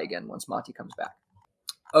to buy again once Monty comes back.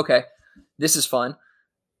 Okay, this is fun.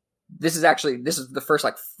 This is the first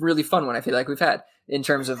like really fun one I feel like we've had in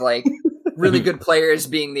terms of like really good players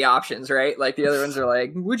being the options, right? Like the other ones are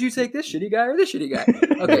like, would you take this shitty guy or this shitty guy?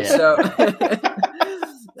 Okay, so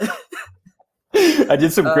I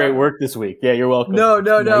did some great work this week. Yeah, you're welcome. No.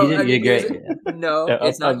 You did great. No,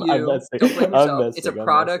 it's not you. Don't blame yourself. It's a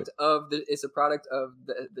product of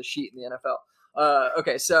the sheet in the NFL.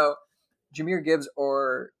 Okay, so Jahmyr Gibbs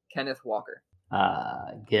or Kenneth Walker?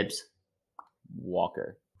 Gibbs.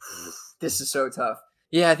 Walker. This is so tough.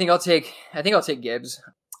 Yeah, I think I'll take Gibbs.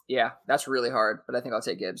 Yeah, that's really hard, but I think I'll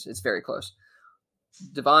take Gibbs. It's very close.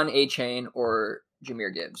 Devon Achane or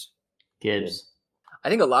Jahmyr Gibbs? Gibbs. I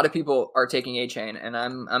think a lot of people are taking Achane, and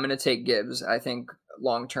I'm going to take Gibbs. I think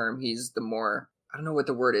long term he's the more, I don't know what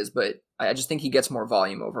the word is, but I just think he gets more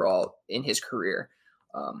volume overall in his career.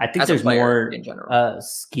 I think there's more in general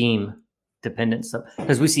scheme dependent stuff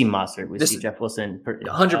because we see Mostert, we see Jeff Wilson,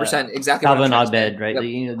 100% exactly. Calvin Oddbed, right?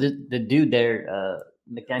 Yep. The dude there,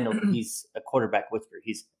 McDaniel, he's a quarterback whisperer.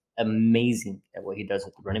 He's amazing at what he does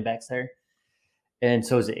with the running backs there, and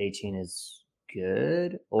so is it Achane is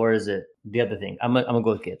good, or is it the other thing? I'm gonna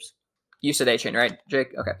go with Gibbs. You said Achane, right, Jake?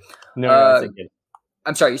 Okay. No, I said Gibbs.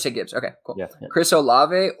 I'm sorry, you said Gibbs. Okay, cool. Yeah. Chris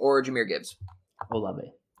Olave or Jahmyr Gibbs?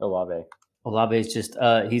 Olave is just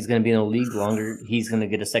he's going to be in the league longer. He's going to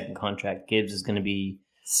get a second contract. Gibbs is going to be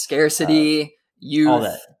scarcity, youth, all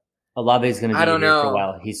that. Olave is going to be here for a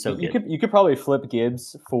while. He's so good. You could probably flip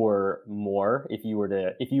Gibbs for more if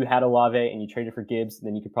you had Olave and you traded for Gibbs,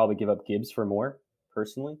 then you could probably give up Gibbs for more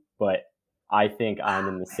personally. But I think I'm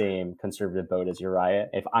in the same conservative boat as Uriah.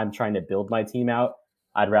 If I'm trying to build my team out,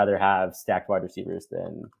 I'd rather have stacked wide receivers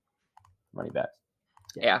than running backs.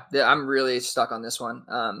 Yeah, I'm really stuck on this one.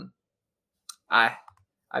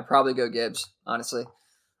 I'd probably go Gibbs, honestly.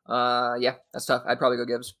 Yeah, that's tough. I'd probably go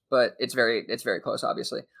Gibbs, but it's very close,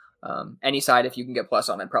 obviously. Any side, if you can get plus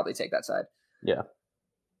on, I'd probably take that side. Yeah.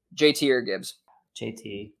 JT or Gibbs?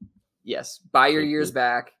 JT. Yes. Buy your years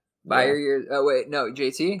back. Buy your years. Oh wait, no,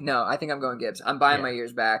 JT. No, I think I'm going Gibbs. I'm buying my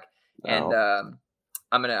years back, and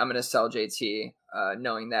I'm gonna sell JT,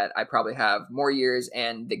 knowing that I probably have more years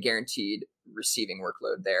and the guaranteed receiving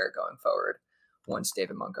workload there going forward once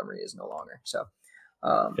David Montgomery is no longer. So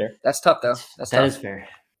that's tough though. That is fair.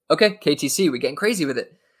 Okay, KTC, we're getting crazy with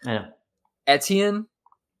it. I know. Etienne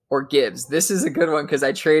or Gibbs? This is a good one because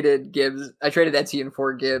I traded Etienne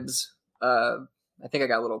for Gibbs. I think I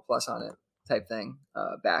got a little plus on it type thing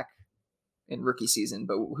back in rookie season.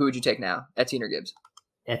 But who would you take now, Etienne or Gibbs?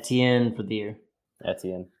 Etienne for the year.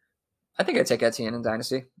 Etienne. I think I'd take Etienne in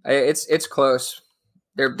Dynasty. It's close.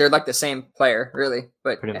 They're like the same player, really,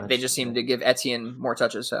 but they just seem to give Etienne more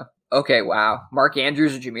touches. So okay, wow. Mark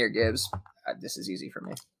Andrews or Jahmyr Gibbs? This is easy for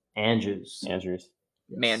me. Andrews.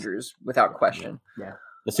 Mandrews, without question. Yeah.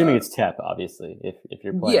 Assuming it's TEP, obviously. If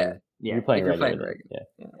you're playing, you're playing regular.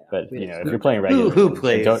 Yeah. But if you're playing regular, who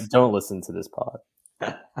plays? Don't listen to this pod.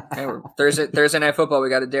 Hey, Thursday Night Football. We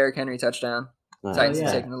got a Derrick Henry touchdown.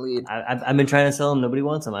 Titans taking the lead. I've been trying to sell him. Nobody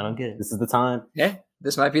wants him. I don't get it. This is the time. Yeah.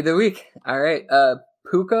 This might be the week. All right.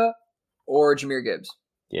 Puka or Jahmyr Gibbs?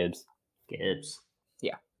 Gibbs.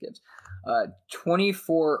 Yeah, Gibbs.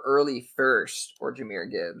 24 early first or Jahmyr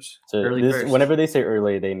Gibbs? So Early this, first. whenever they say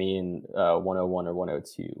early, they mean 101 or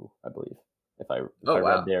 102, I believe. If I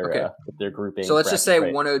read their grouping. So let's just say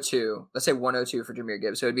right. 102. Let's say 102 for Jahmyr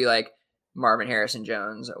Gibbs. So it'd be like Marvin Harrison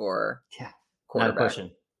Jones or Not a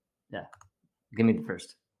question. Yeah, give me the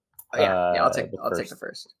first. I'll take the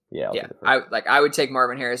first. Yeah, I'll take the first. I would take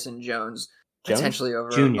Marvin Harrison Jones potentially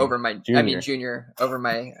over my Junior over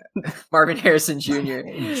my Marvin Harrison Jr.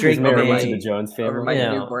 Drake May, the Jones family, over my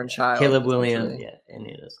newborn child. Caleb Williams,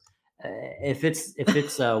 any of those. If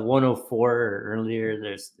it's 104 or earlier,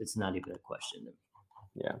 it's not even a question.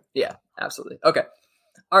 Yeah, absolutely. Okay,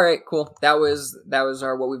 all right, cool. That was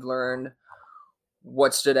our what we've learned,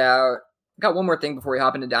 what stood out. Got one more thing before we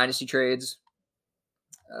hop into Dynasty trades.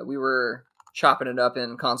 We were chopping it up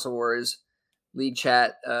in Console Wars League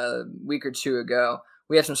chat a week or two ago.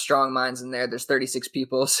 We have some strong minds in there. There's 36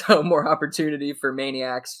 people, so more opportunity for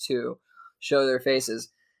maniacs to show their faces.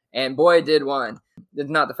 And boy, did one. It's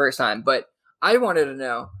not the first time, but I wanted to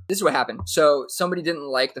know, this is what happened. So somebody didn't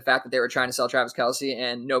like the fact that they were trying to sell Travis Kelce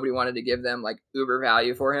and nobody wanted to give them like uber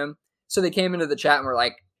value for him. So they came into the chat and were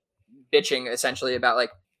like bitching essentially about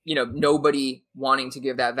like, nobody wanting to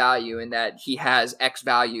give that value and that he has X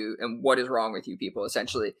value and what is wrong with you people,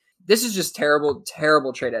 essentially. This is just terrible,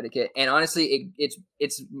 terrible trade etiquette. And honestly,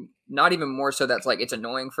 it's not even more so that's like, it's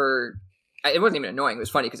annoying for, it wasn't even annoying. It was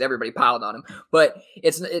funny because everybody piled on him, but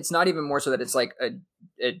it's not even more so that it's like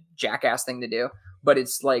a jackass thing to do, but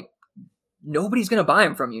it's like, nobody's going to buy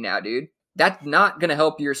him from you now, dude. That's not going to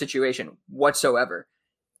help your situation whatsoever.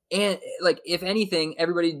 And like, if anything,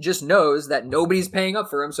 everybody just knows that nobody's paying up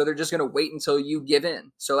for him. So they're just going to wait until you give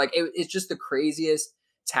in. So like, it's just the craziest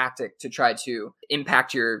tactic to try to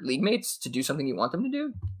impact your league mates to do something you want them to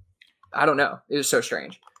do. I don't know. It was so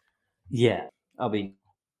strange. Yeah.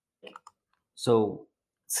 So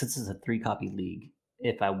since it's a 3-copy league,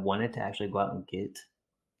 if I wanted to actually go out and get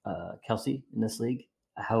Kelce in this league,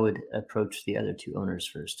 I would approach the other 2 owners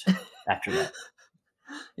first after that.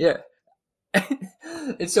 Yeah.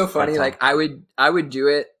 It's so funny. Like I would do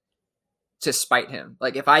it to spite him.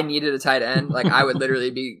 Like if I needed a tight end, like I would literally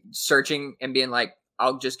be searching and being like,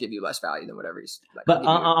 I'll just give you less value than whatever he's like. But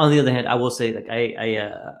on the other hand, I will say like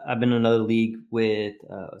I've been in another league with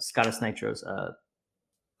Scottish Nitros.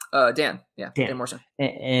 Dan Morrison.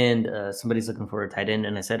 And somebody's looking for a tight end,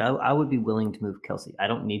 and I said I would be willing to move Kelce. I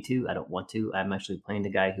don't need to. I don't want to. I'm actually playing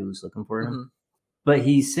the guy who's looking for him. Mm-hmm. But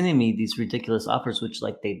he's sending me these ridiculous offers, which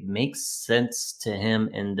like they make sense to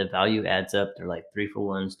him, and the value adds up. They're like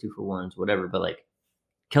 3-for-1s, 2-for-1s, whatever. But like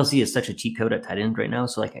Kelce is such a cheat code at tight end right now,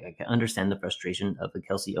 so like I can understand the frustration of a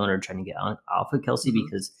Kelce owner trying to get off of Kelce mm-hmm.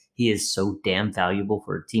 because he is so damn valuable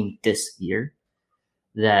for a team this year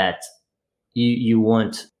that you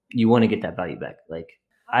want to get that value back. Like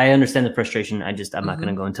I understand the frustration. I'm mm-hmm. not going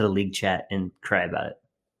to go into the league chat and cry about it.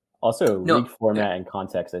 Also, league format and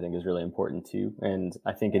context, I think, is really important too. And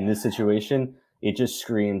I think in this situation, it just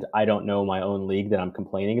screamed, I don't know my own league that I'm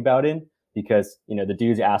complaining about in, because, the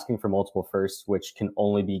dude's asking for multiple firsts, which can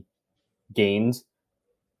only be gained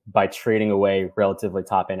by trading away relatively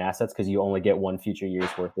top end assets, because you only get one future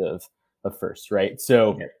year's worth of firsts, right?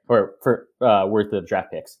 So, or for worth of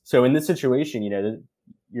draft picks. So in this situation,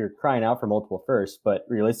 you're crying out for multiple firsts, but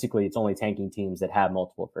realistically, it's only tanking teams that have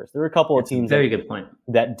multiple firsts. There were a couple of teams good point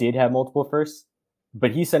that did have multiple firsts,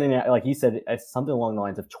 but he's sending out, like he said, something along the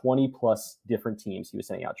lines of 20 plus different teams he was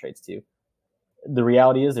sending out trades to. The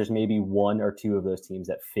reality is there's maybe 1 or 2 of those teams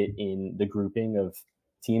that fit in the grouping of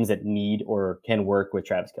teams that need or can work with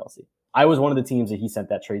Travis Kelce. I was one of the teams that he sent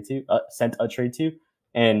a trade to,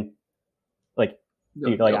 and like,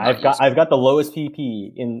 dude, like I've got the lowest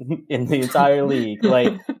PP in the entire league.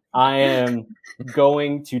 Like I am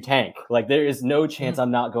going to tank. Like there is no chance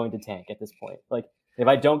I'm not going to tank at this point. Like if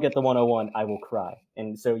I don't get the 101, I will cry.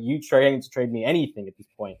 And so you trying to trade me anything at this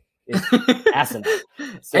point is asinine.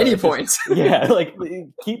 So any points. Yeah, like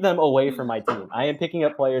keep them away from my team. I am picking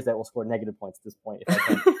up players that will score negative points at this point if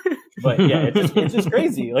I can. But yeah, it's just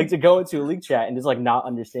crazy. Like to go into a league chat and just like not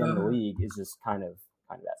understanding the league is just kind of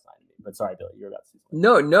asinine. But sorry, Billy, you're about to say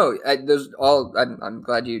something. No. I'm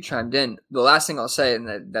glad you chimed in. The last thing I'll say,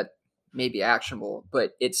 and that may be actionable,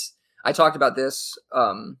 but I talked about this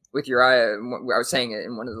with Uriah. I was saying it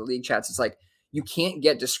in one of the league chats. It's like you can't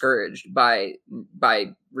get discouraged by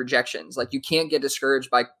rejections. Like you can't get discouraged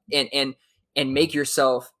by and make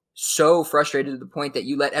yourself so frustrated to the point that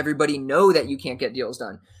you let everybody know that you can't get deals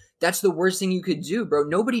done. That's the worst thing you could do, bro.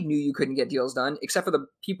 Nobody knew you couldn't get deals done except for the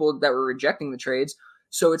people that were rejecting the trades.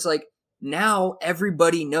 So it's like now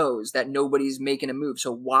everybody knows that nobody's making a move.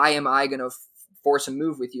 So why am I going to force a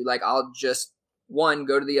move with you? Like, I'll just, one,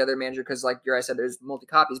 go to the other manager because, like I said, there's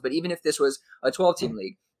multi-copies. But even if this was a 12-team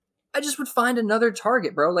league, I just would find another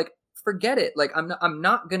target, bro. Like, forget it. Like, I'm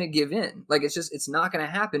not going to give in. Like, it's not going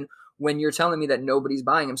to happen when you're telling me that nobody's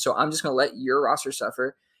buying him. So I'm just going to let your roster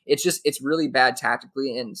suffer. It's really bad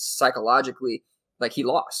tactically and psychologically. Like, he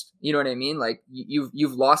lost. You know what I mean? Like,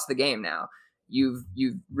 you've lost the game now. You've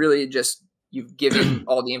really just, you've given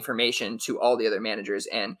all the information to all the other managers.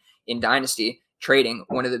 And in Dynasty trading,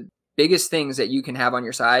 one of the biggest things that you can have on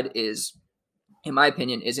your side is, in my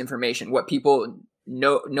opinion, is information. What people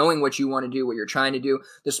know, knowing what you want to do, what you're trying to do.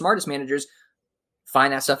 The smartest managers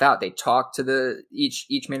find that stuff out. They talk to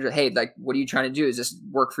each manager. Hey, like, what are you trying to do? Is this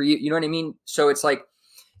work for you? You know what I mean? So it's like,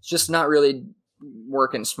 it's just not really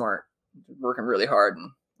working smart, working really hard and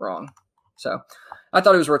wrong. So I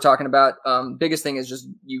thought it was worth talking about. Biggest thing is just,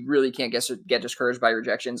 you really can't get discouraged by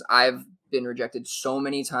rejections. I've been rejected so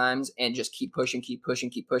many times and just keep pushing.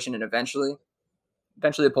 And eventually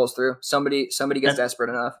it pulls through. Somebody gets desperate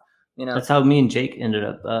enough. You know, that's how me and Jake ended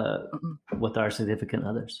up with our significant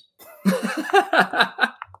others.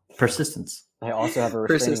 Persistence. I also have a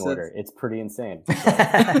restraining order. It's pretty insane.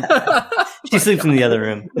 She sleeps in the other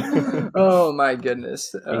room. Oh my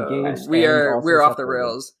goodness. We're off the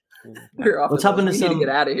rails. Let's hop into some. We need to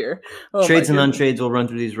get out of here. Oh, trades and untrades. We'll run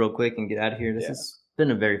through these real quick and get out of here. This has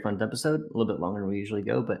been a very fun episode. A little bit longer than we usually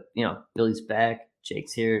go, but Billy's back.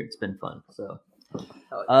 Jake's here. It's been fun. So,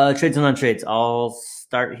 trades and untrades. I'll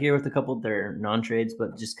start here with a couple. They're non-trades,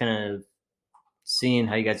 but just kind of seeing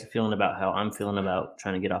how you guys are feeling about how I'm feeling about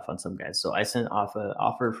trying to get off on some guys. So I sent off an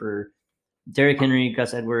offer for Derrick Henry,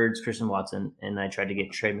 Gus Edwards, Christian Watson, and I tried to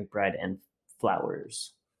get Trey McBride and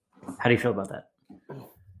Flowers. How do you feel about that?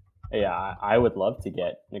 Yeah, I would love to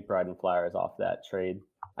get McBride and Flowers off that trade.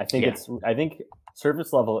 I think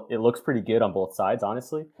surface level, it looks pretty good on both sides,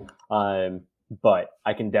 honestly. But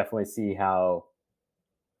I can definitely see how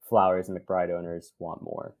Flowers and McBride owners want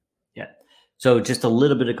more. Yeah. So just a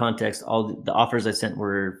little bit of context, all the offers I sent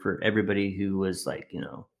were for everybody who was like,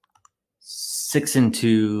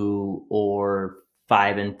 6-2 or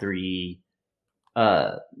 5-3,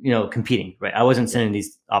 competing, right? I wasn't sending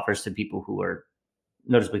these offers to people who are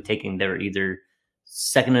noticeably taking, they were either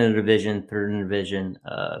second in the division, third in the division.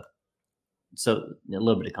 So a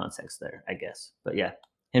little bit of context there, I guess. But yeah,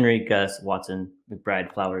 Henry, Gus, Watson,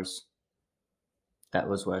 McBride, Flowers. That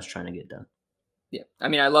was what I was trying to get done. Yeah. I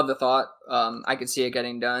mean, I love the thought. I could see it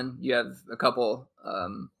getting done. You have a couple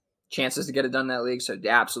chances to get it done in that league, so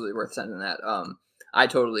absolutely worth sending that. I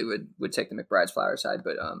totally would take the McBride's Flowers side,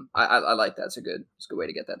 but I like that. It's a good way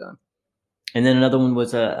to get that done. And then another one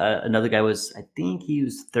was another guy was, I think he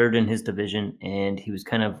was third in his division, and he was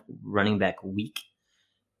kind of running back weak.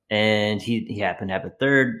 And he happened to have a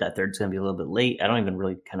third. That third's going to be a little bit late. I don't even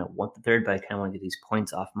really kind of want the third, but I kind of want to get these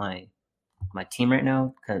points off my team right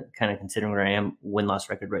now, kind of considering where I am win-loss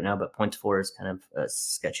record right now. But points for is kind of a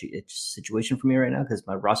sketchy situation for me right now because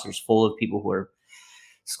my roster is full of people who are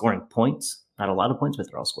scoring points. Not a lot of points, but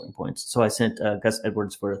they're all scoring points. So I sent Gus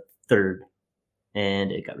Edwards for a third,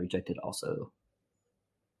 and it got rejected also.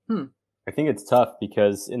 I think it's tough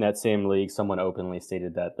because in that same league, someone openly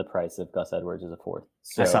stated that the price of Gus Edwards is a fourth.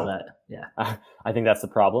 So I saw that. Yeah, I think that's the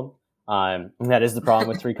problem. That is the problem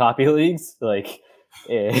with 3-copy leagues. Like,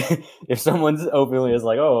 if someone's openly is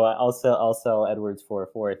like, "Oh, I'll sell Edwards for a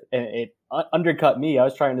fourth," and it undercut me. I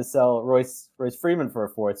was trying to sell Royce Freeman for a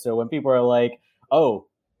fourth. So when people are like, "Oh,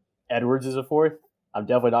 Edwards is a fourth," I'm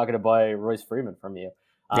definitely not going to buy Royce Freeman from you.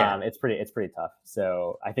 Yeah. It's pretty tough.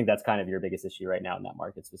 So I think that's kind of your biggest issue right now in that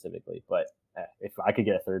market specifically. But if I could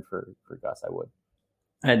get a third for Gus, I would.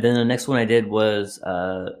 All right, then the next one I did was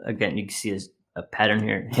again, you can see a pattern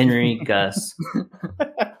here: Henry, Gus,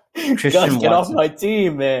 Christian Gus, get Watson. off my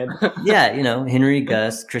team, man. Yeah, Henry,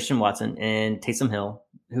 Gus, Christian Watson, and Taysom Hill,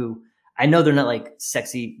 who I know they're not like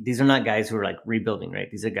sexy. These are not guys who are like rebuilding, right?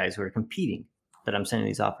 These are guys who are competing that I'm sending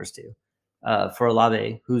these offers to. For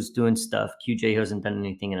Olave, who's doing stuff, QJ, who hasn't done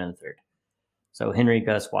anything in a third. So Henry,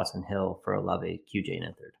 Gus, Watson, Hill for Olave, QJ in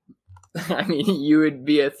a third. I mean, you would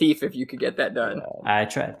be a thief if you could get that done. I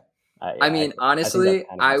tried. Honestly,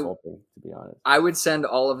 to be honest, I would send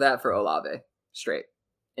all of that for Olave straight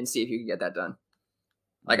and see if you could get that done.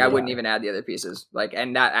 Like, I wouldn't even add the other pieces. Like,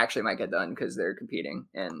 and that actually might get done because they're competing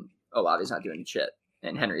and Olave's not doing shit.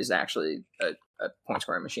 And Henry's actually a point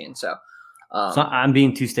scoring machine. So I'm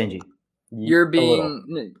being too stingy. You're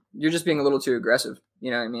just being a little too aggressive.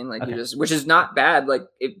 You know what I mean? Like, okay. Which is not bad. Like,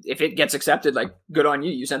 if it gets accepted, like, good on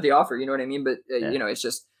you. You sent the offer. You know what I mean? But it's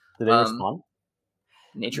just. Did they respond?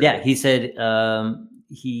 Nature. Yeah, he said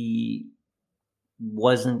he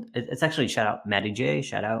wasn't. It's actually shout out Matty J.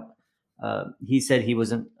 Shout out. He said he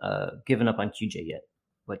wasn't giving up on QJ yet,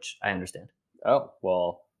 which I understand. Oh,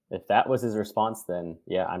 well, if that was his response, then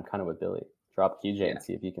yeah, I'm kind of with Billy. Drop QJ and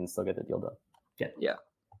see if you can still get the deal done. Yeah,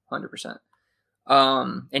 100%.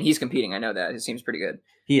 And he's competing. I know that. It seems pretty good.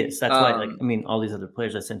 He is. That's why, like, I mean, all these other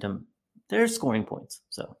players I sent him, they're scoring points.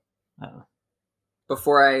 So,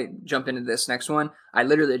 before I jump into this next one, I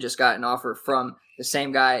literally just got an offer from the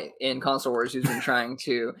same guy in Console Wars who's been trying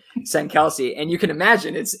to send Kelsey. And you can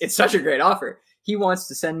imagine it's such a great offer. He wants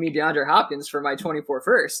to send me DeAndre Hopkins for my 24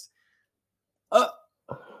 first.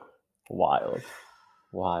 Wild.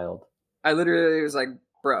 I literally was like,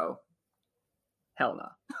 bro, hell no.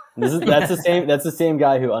 That's the same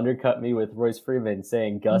guy who undercut me with Royce Freeman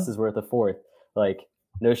saying Gus is worth a fourth. Like,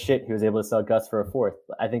 no shit, he was able to sell Gus for a fourth.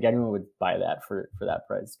 I think anyone would buy that for that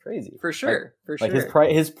price. It's crazy. For sure. Like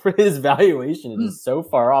his valuation is just so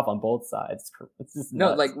far off on both sides. It's just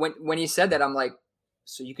nuts. No, like when he said that, I'm like,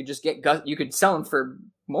 so you could just get Gus, you could sell him for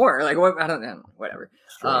more. Like, what? I don't know, whatever.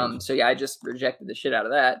 So yeah, I just rejected the shit out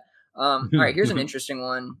of that. All right, here's an interesting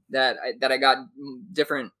one that I got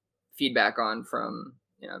different feedback on from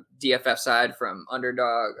DFF side, from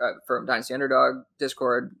Underdog, from Dynasty Underdog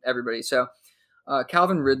Discord, everybody. So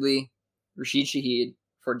Calvin Ridley, Rashid Shaheed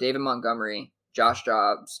for David Montgomery, Josh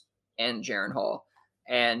Dobbs, and Jaron Hall.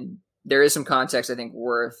 And there is some context I think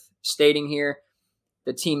worth stating here.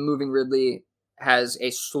 The team moving Ridley has a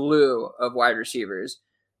slew of wide receivers.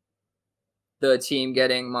 The team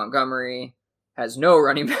getting Montgomery has no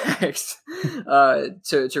running backs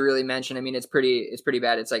to really mention. I mean, it's pretty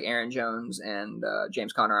bad. It's like Aaron Jones and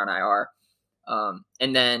James Conner on IR.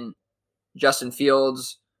 And then Justin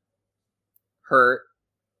Fields hurt,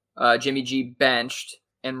 Jimmy G benched,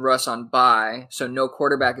 and Russ on bye. So no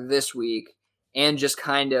quarterback this week, and just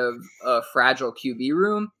kind of a fragile QB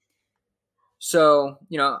room. So,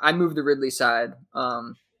 I moved the Ridley side.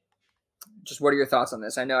 Just what are your thoughts on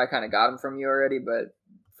this? I know I kind of got them from you already, but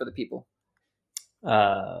for the people.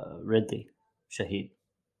 Ridley Shaheed.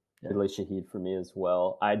 Yeah. Ridley Shaheed for me as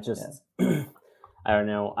well. I just, I don't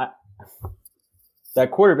know.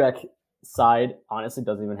 That quarterback side honestly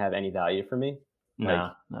doesn't even have any value for me.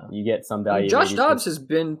 No. You get some value. Josh Dobbs has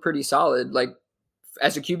been pretty solid. Like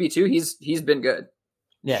as a QB2, he's been good.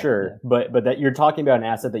 Yeah, sure, yeah. But that you're talking about an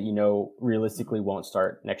asset that realistically won't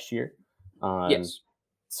start next year. Yes.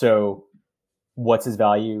 So, what's his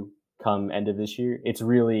value come end of this year? It's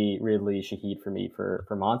really Ridley Shaheed for me for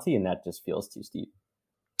Monty, and that just feels too steep.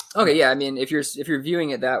 Okay, yeah. I mean, if you're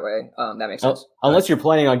viewing it that way, that makes sense. Unless you're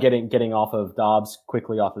planning on getting off of Dobbs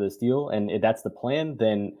quickly off of this deal, and if that's the plan,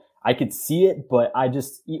 then I could see it. But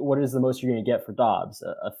what is the most you're going to get for Dobbs?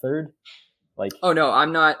 A third? Like, oh no,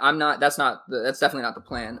 I'm not. That's definitely not the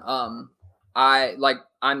plan.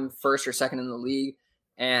 I'm first or second in the league,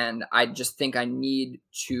 and I just think I need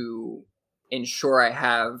to ensure I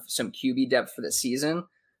have some QB depth for the season.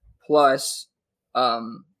 Plus,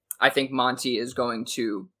 I think Monty is going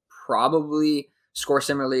to probably score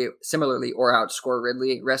similarly or outscore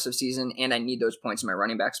Ridley rest of season, and I need those points in my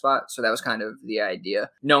running back spot. So that was kind of the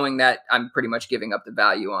idea, knowing that I'm pretty much giving up the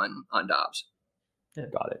value on Dobbs. Yeah.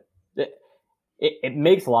 Got it. It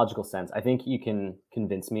makes logical sense. I think you can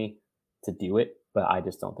convince me to do it, but I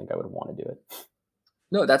just don't think I would want to do it.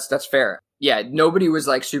 No, that's fair. Yeah, nobody was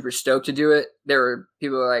like super stoked to do it. There were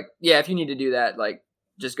people who were like, yeah, if you need to do that, like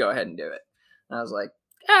just go ahead and do it. And I was like,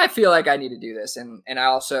 I feel like I need to do this. And I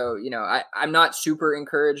also, I'm not super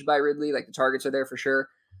encouraged by Ridley. Like the targets are there for sure,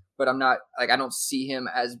 but I'm not like, I don't see him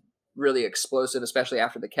as really explosive, especially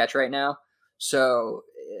after the catch right now. So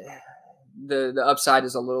the upside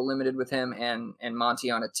is a little limited with him and Monty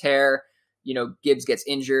on a tear. Gibbs gets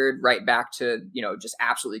injured, right back to, just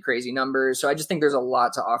absolutely crazy numbers. So I just think there's a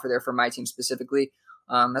lot to offer there for my team specifically.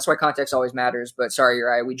 That's why context always matters. But sorry,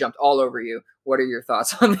 Uriah, we jumped all over you. What are your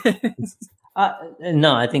thoughts on this?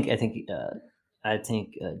 No, I think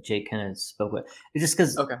Jake kind of spoke with it's just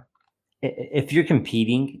because if you're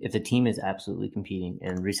competing, if the team is absolutely competing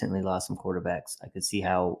and recently lost some quarterbacks, I could see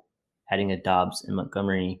how adding a Dobbs and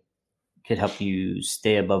Montgomery could help you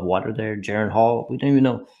stay above water there. Jaron Hall, we don't even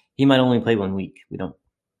know. He might only play 1 week. We don't know.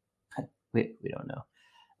 He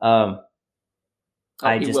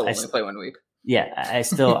will only play 1 week. Yeah, I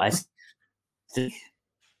still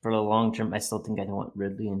for the long term, I still think I don't want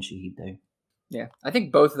Ridley and Shaheed there. Yeah, I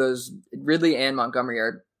think both of those, Ridley and Montgomery,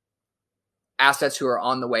 are assets who are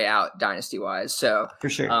on the way out dynasty wise. So for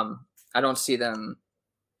sure, I don't see them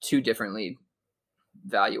too differently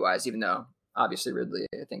value wise, even though obviously Ridley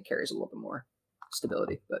I think carries a little bit more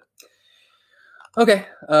stability. But okay,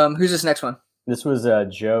 who's this next one? This was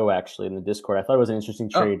Joe actually in the Discord. I thought it was an interesting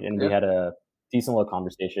trade, and we had a decent little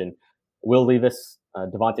conversation. Will Levis,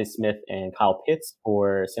 Devontae Smith, and Kyle Pitts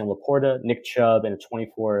for Sam Laporta, Nick Chubb, and a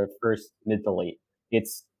 24 first mid to late.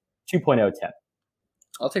 It's 2.0 10.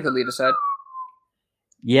 I'll take the Levis side.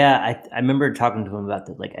 Yeah, I remember talking to him about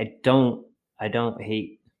that. Like, I don't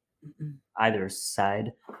hate either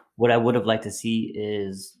side. What I would have liked to see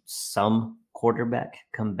is some quarterback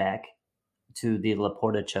come back to the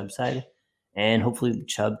Laporta Chubb side, and hopefully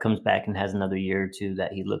Chubb comes back and has another year or two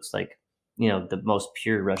that he looks like, the most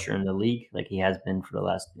pure rusher in the league, like he has been for the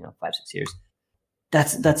last 5-6 years.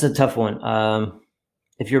 That's a tough one.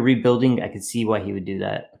 If you're rebuilding, I could see why he would do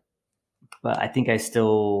that, but I think I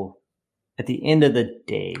still, at the end of the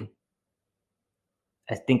day,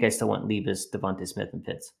 I think I still want Levis, Devontae Smith, and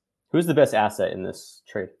Pitts. Who's the best asset in this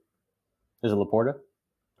trade? Is it Laporta?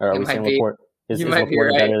 Or are we saying Laporta? Is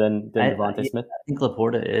Laporta better than Devontae Smith? I think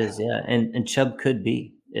Laporta is, yeah. And Chubb could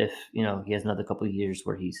be if, he has another couple of years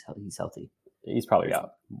where he's healthy. He's probably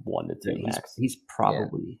out 1 to 2 max. He's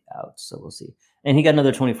probably out, so we'll see. And he got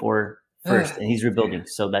another 24 first, and he's rebuilding.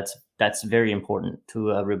 So that's very important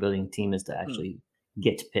to a rebuilding team, is to actually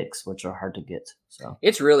get picks, which are hard to get. So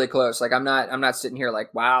it's really close. Like I'm not sitting here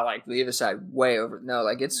like, wow, like Levis side way over. No,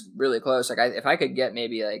 like it's really close. Like if I could get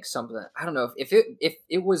maybe like something, I don't know, if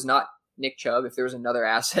it was not Nick Chubb, if there was another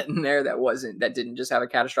asset in there that didn't just have a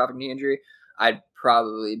catastrophic knee injury, I'd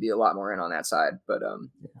probably be a lot more in on that side. But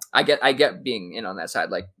I get being in on that side.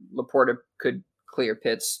 Like Laporta could clear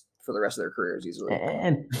Pitts for the rest of their careers easily.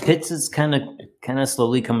 And Pitts is kind of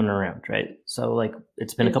slowly coming around, right? So like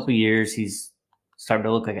it's been a couple of years. He's starting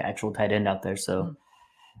to look like an actual tight end out there. So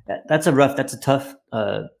that's a tough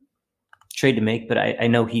trade to make. But I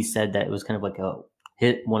know he said that it was kind of like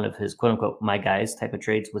one of his quote unquote my guys type of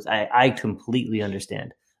trades, which I completely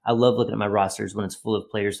understand. I love looking at my rosters when it's full of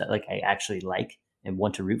players that like I actually like and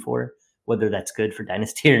want to root for. Whether that's good for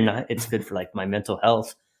Dynasty or not, it's good for like my mental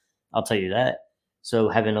health. I'll tell you that. So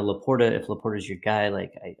having a Laporta, if Laporta's your guy,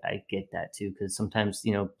 like I get that too, because sometimes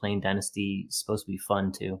playing Dynasty is supposed to be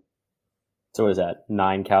fun too. So what is that?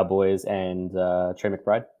 9 Cowboys and Trey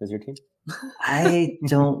McBride is your team? I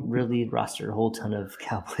don't really roster a whole ton of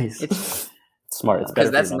Cowboys. It's smart. It's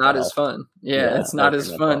because that's not as fun. Yeah, it's not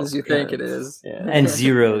as fun as you think it is. Yeah. And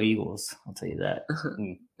 0 Eagles, I'll tell you that.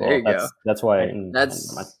 There you go. That's why.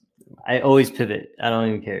 I always pivot. I don't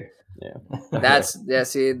even care. Yeah.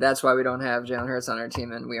 See, that's why we don't have Jalen Hurts on our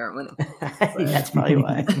team and we aren't winning. That's probably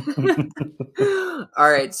why. All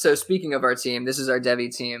right. So speaking of our team, this is our Devi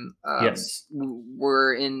team. Yes.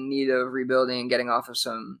 We're in need of rebuilding and getting off of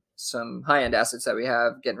some high-end assets that we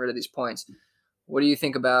have, getting rid of these points. What do you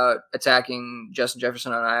think about attacking Justin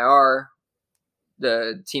Jefferson on IR?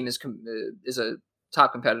 The team is a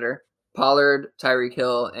top competitor. Pollard, Tyreek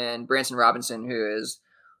Hill, and Branson Robinson, who is,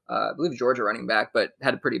 I believe, Georgia running back, but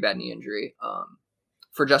had a pretty bad knee injury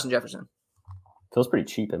for Justin Jefferson. Feels pretty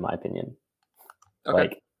cheap, in my opinion. Okay.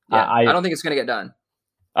 Like, yeah, I don't think it's going to get done.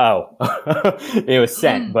 Oh, it was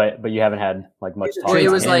sent, but you haven't had like much talk. Well,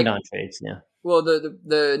 it was like on trades, yeah. Well,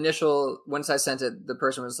 the initial, once I sent it, the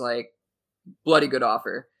person was like, bloody good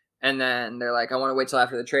offer. And then they're like, I want to wait till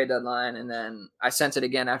after the trade deadline. And then I sent it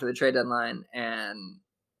again after the trade deadline, and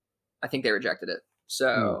I think they rejected it.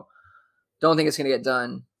 So don't think it's going to get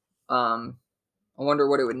done. I wonder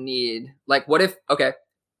what it would need. Like, what if,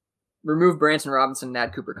 remove Branson Robinson and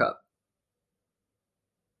add Cooper Kupp.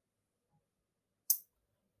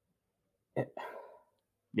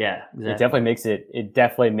 Yeah, exactly. It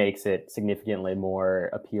definitely makes it significantly more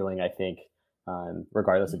appealing, I think,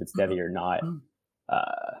 regardless if it's Devi or not.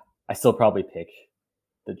 I still probably pick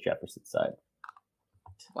the Jefferson side.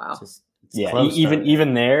 Wow.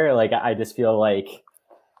 Even there, like I just feel like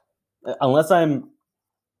unless I'm,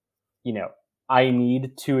 I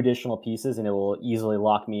need 2 additional pieces and it will easily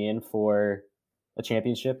lock me in for a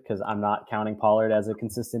championship, because I'm not counting Pollard as a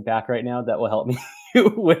consistent back right now that will help me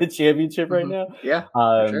win a championship right now. Yeah,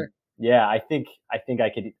 for sure. Yeah, I think I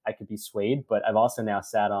could be swayed, but I've also now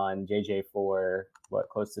sat on JJ for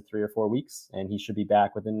close to 3 or 4 weeks, and he should be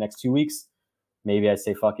back within the next 2 weeks. Maybe I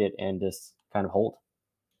say fuck it and just kind of hold.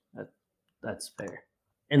 That's fair.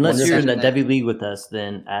 Unless you're in the Debbie League with us,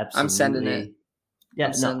 then absolutely. I'm sending it. Yeah,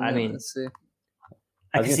 let's see.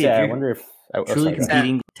 I can see if I you're wonder if truly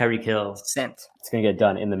competing Tyreek Hill. Sent. It's gonna get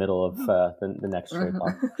done in the middle of the next trade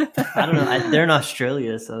block. I don't know. They're in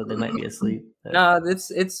Australia, so they might be asleep. No,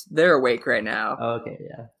 they're awake right now. Oh, okay,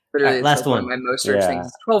 yeah. Literally, last one. My most searched things.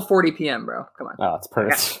 It's 12:40 p.m., bro. Come on. Oh, it's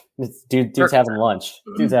perfect. Dude's having lunch.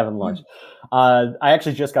 Dude's having lunch. I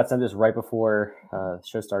actually just got sent this right before the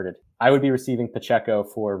show started. I would be receiving Pacheco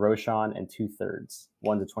for Roshan and 2/3.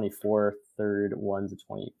 One's a 24th third, one's a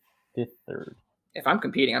 25th third. If I'm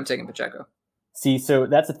competing, I'm taking Pacheco. See, so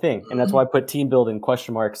that's the thing, and that's why I put team build in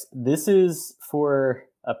question marks. This is for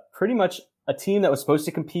pretty much a team that was supposed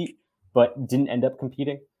to compete but didn't end up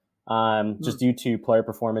competing, just due to player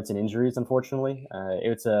performance and injuries, unfortunately.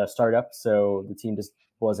 It's a startup, so the team just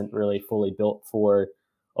wasn't really fully built for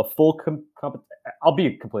a full I'll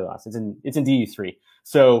be completely honest. It's in DU3.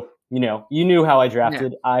 So, you knew how I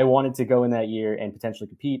drafted. Yeah. I wanted to go in that year and potentially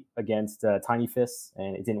compete against Tiny Fists,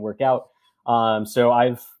 and it didn't work out. So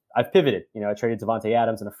I've pivoted. I traded Devontae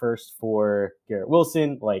Adams in a first for Garrett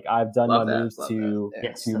Wilson. Like, I've done my moves to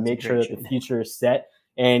make sure that the future is set.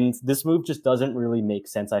 And this move just doesn't really make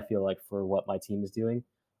sense, I feel like, for what my team is doing.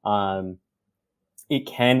 It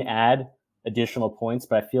can add additional points,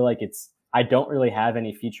 but I feel like I don't really have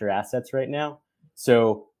any future assets right now.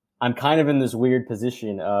 So I'm kind of in this weird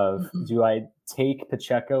position of, do I take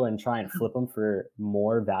Pacheco and try and flip him for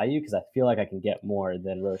more value? Because I feel like I can get more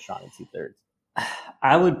than Roshan in 2/3.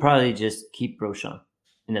 I would probably just keep Roshan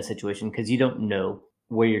in that situation because you don't know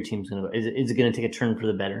where your team's going to go. Is it going to take a turn for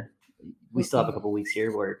the better? We still have a couple weeks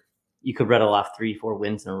here where you could rattle off 3-4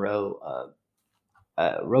 wins in a row.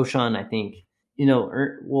 Roshan, I think,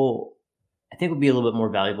 I think will be a little bit more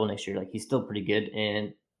valuable next year. Like, he's still pretty good,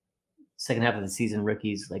 and second half of the season,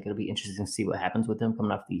 rookies, like, it'll be interesting to see what happens with him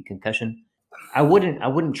coming off the concussion. I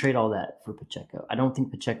wouldn't trade all that for Pacheco. I don't think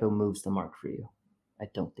Pacheco moves the mark for you. I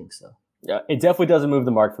don't think so. Yeah, it definitely doesn't move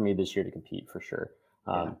the mark for me this year to compete, for sure.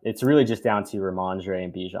 It's really just down to Ramondre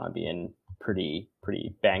and Bijan being pretty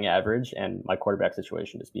bang average, and my quarterback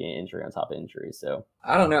situation just being injury on top of injury. So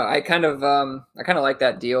I don't know. I kind of like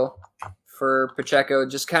that deal for Pacheco.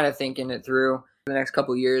 Just kind of thinking it through for the next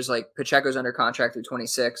couple of years. Like, Pacheco's under contract through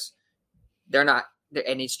 26. They're not,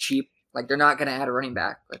 and he's cheap. Like, they're not going to add a running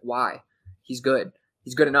back. Like, why? He's good.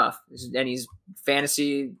 He's good enough, and he's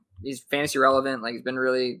fantasy relevant. Like, he's been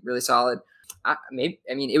really, really solid.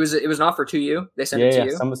 It was an offer to you. They sent it to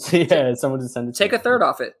you. Someone just send it. Take a third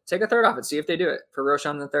off it. See if they do it for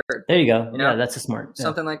Roshan the third. There you go. Yeah, that's a smart.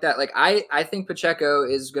 Something like that. Like, I think Pacheco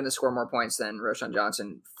is going to score more points than Roshan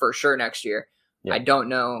Johnson for sure next year. Yeah. I don't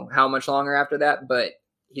know how much longer after that, but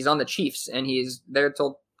he's on the Chiefs and he's there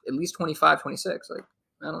till at least 25, 26. Like,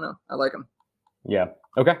 I don't know. I like him. Yeah.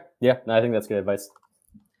 Okay. Yeah. No, I think that's good advice.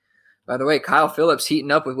 By the way, Kyle Phillips heating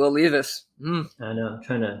up with Will Levis. I know. I'm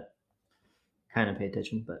trying to kind of pay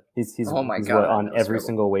attention, but he's on every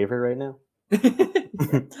single waiver right now.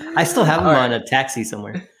 I still have him on a taxi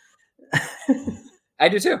somewhere. I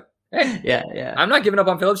do too. Hey, yeah. I'm not giving up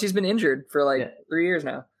on Phillips. He's been injured for 3 years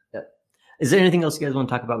now. Yeah. Is there anything else you guys want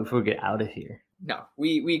to talk about before we get out of here? No,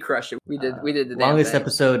 we crushed it. We did the longest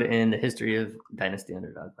episode in the history of Dynasty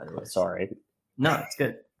Underdog, by the way. Sorry. No, it's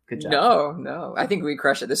good. Good job. No. I think we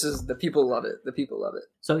crushed it. The people love it. The people love it.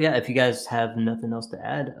 So yeah, if you guys have nothing else to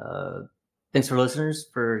add, thanks for listeners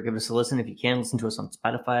for giving us a listen. If you can listen to us on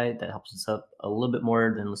Spotify, that helps us up a little bit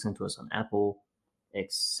more than listening to us on Apple,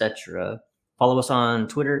 etc. Follow us on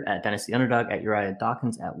Twitter at Dynasty Underdog, at Uriah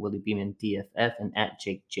Dawkins, at Willie Beeman DFF, and at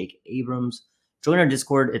Jake Abrams. Join our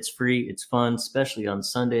Discord. It's free. It's fun, especially on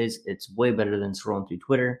Sundays. It's way better than scrolling through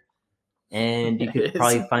Twitter. And you could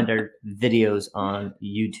probably find our videos on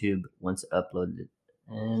YouTube once uploaded.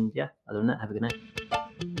 And yeah, other than that, have a good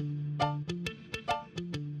night.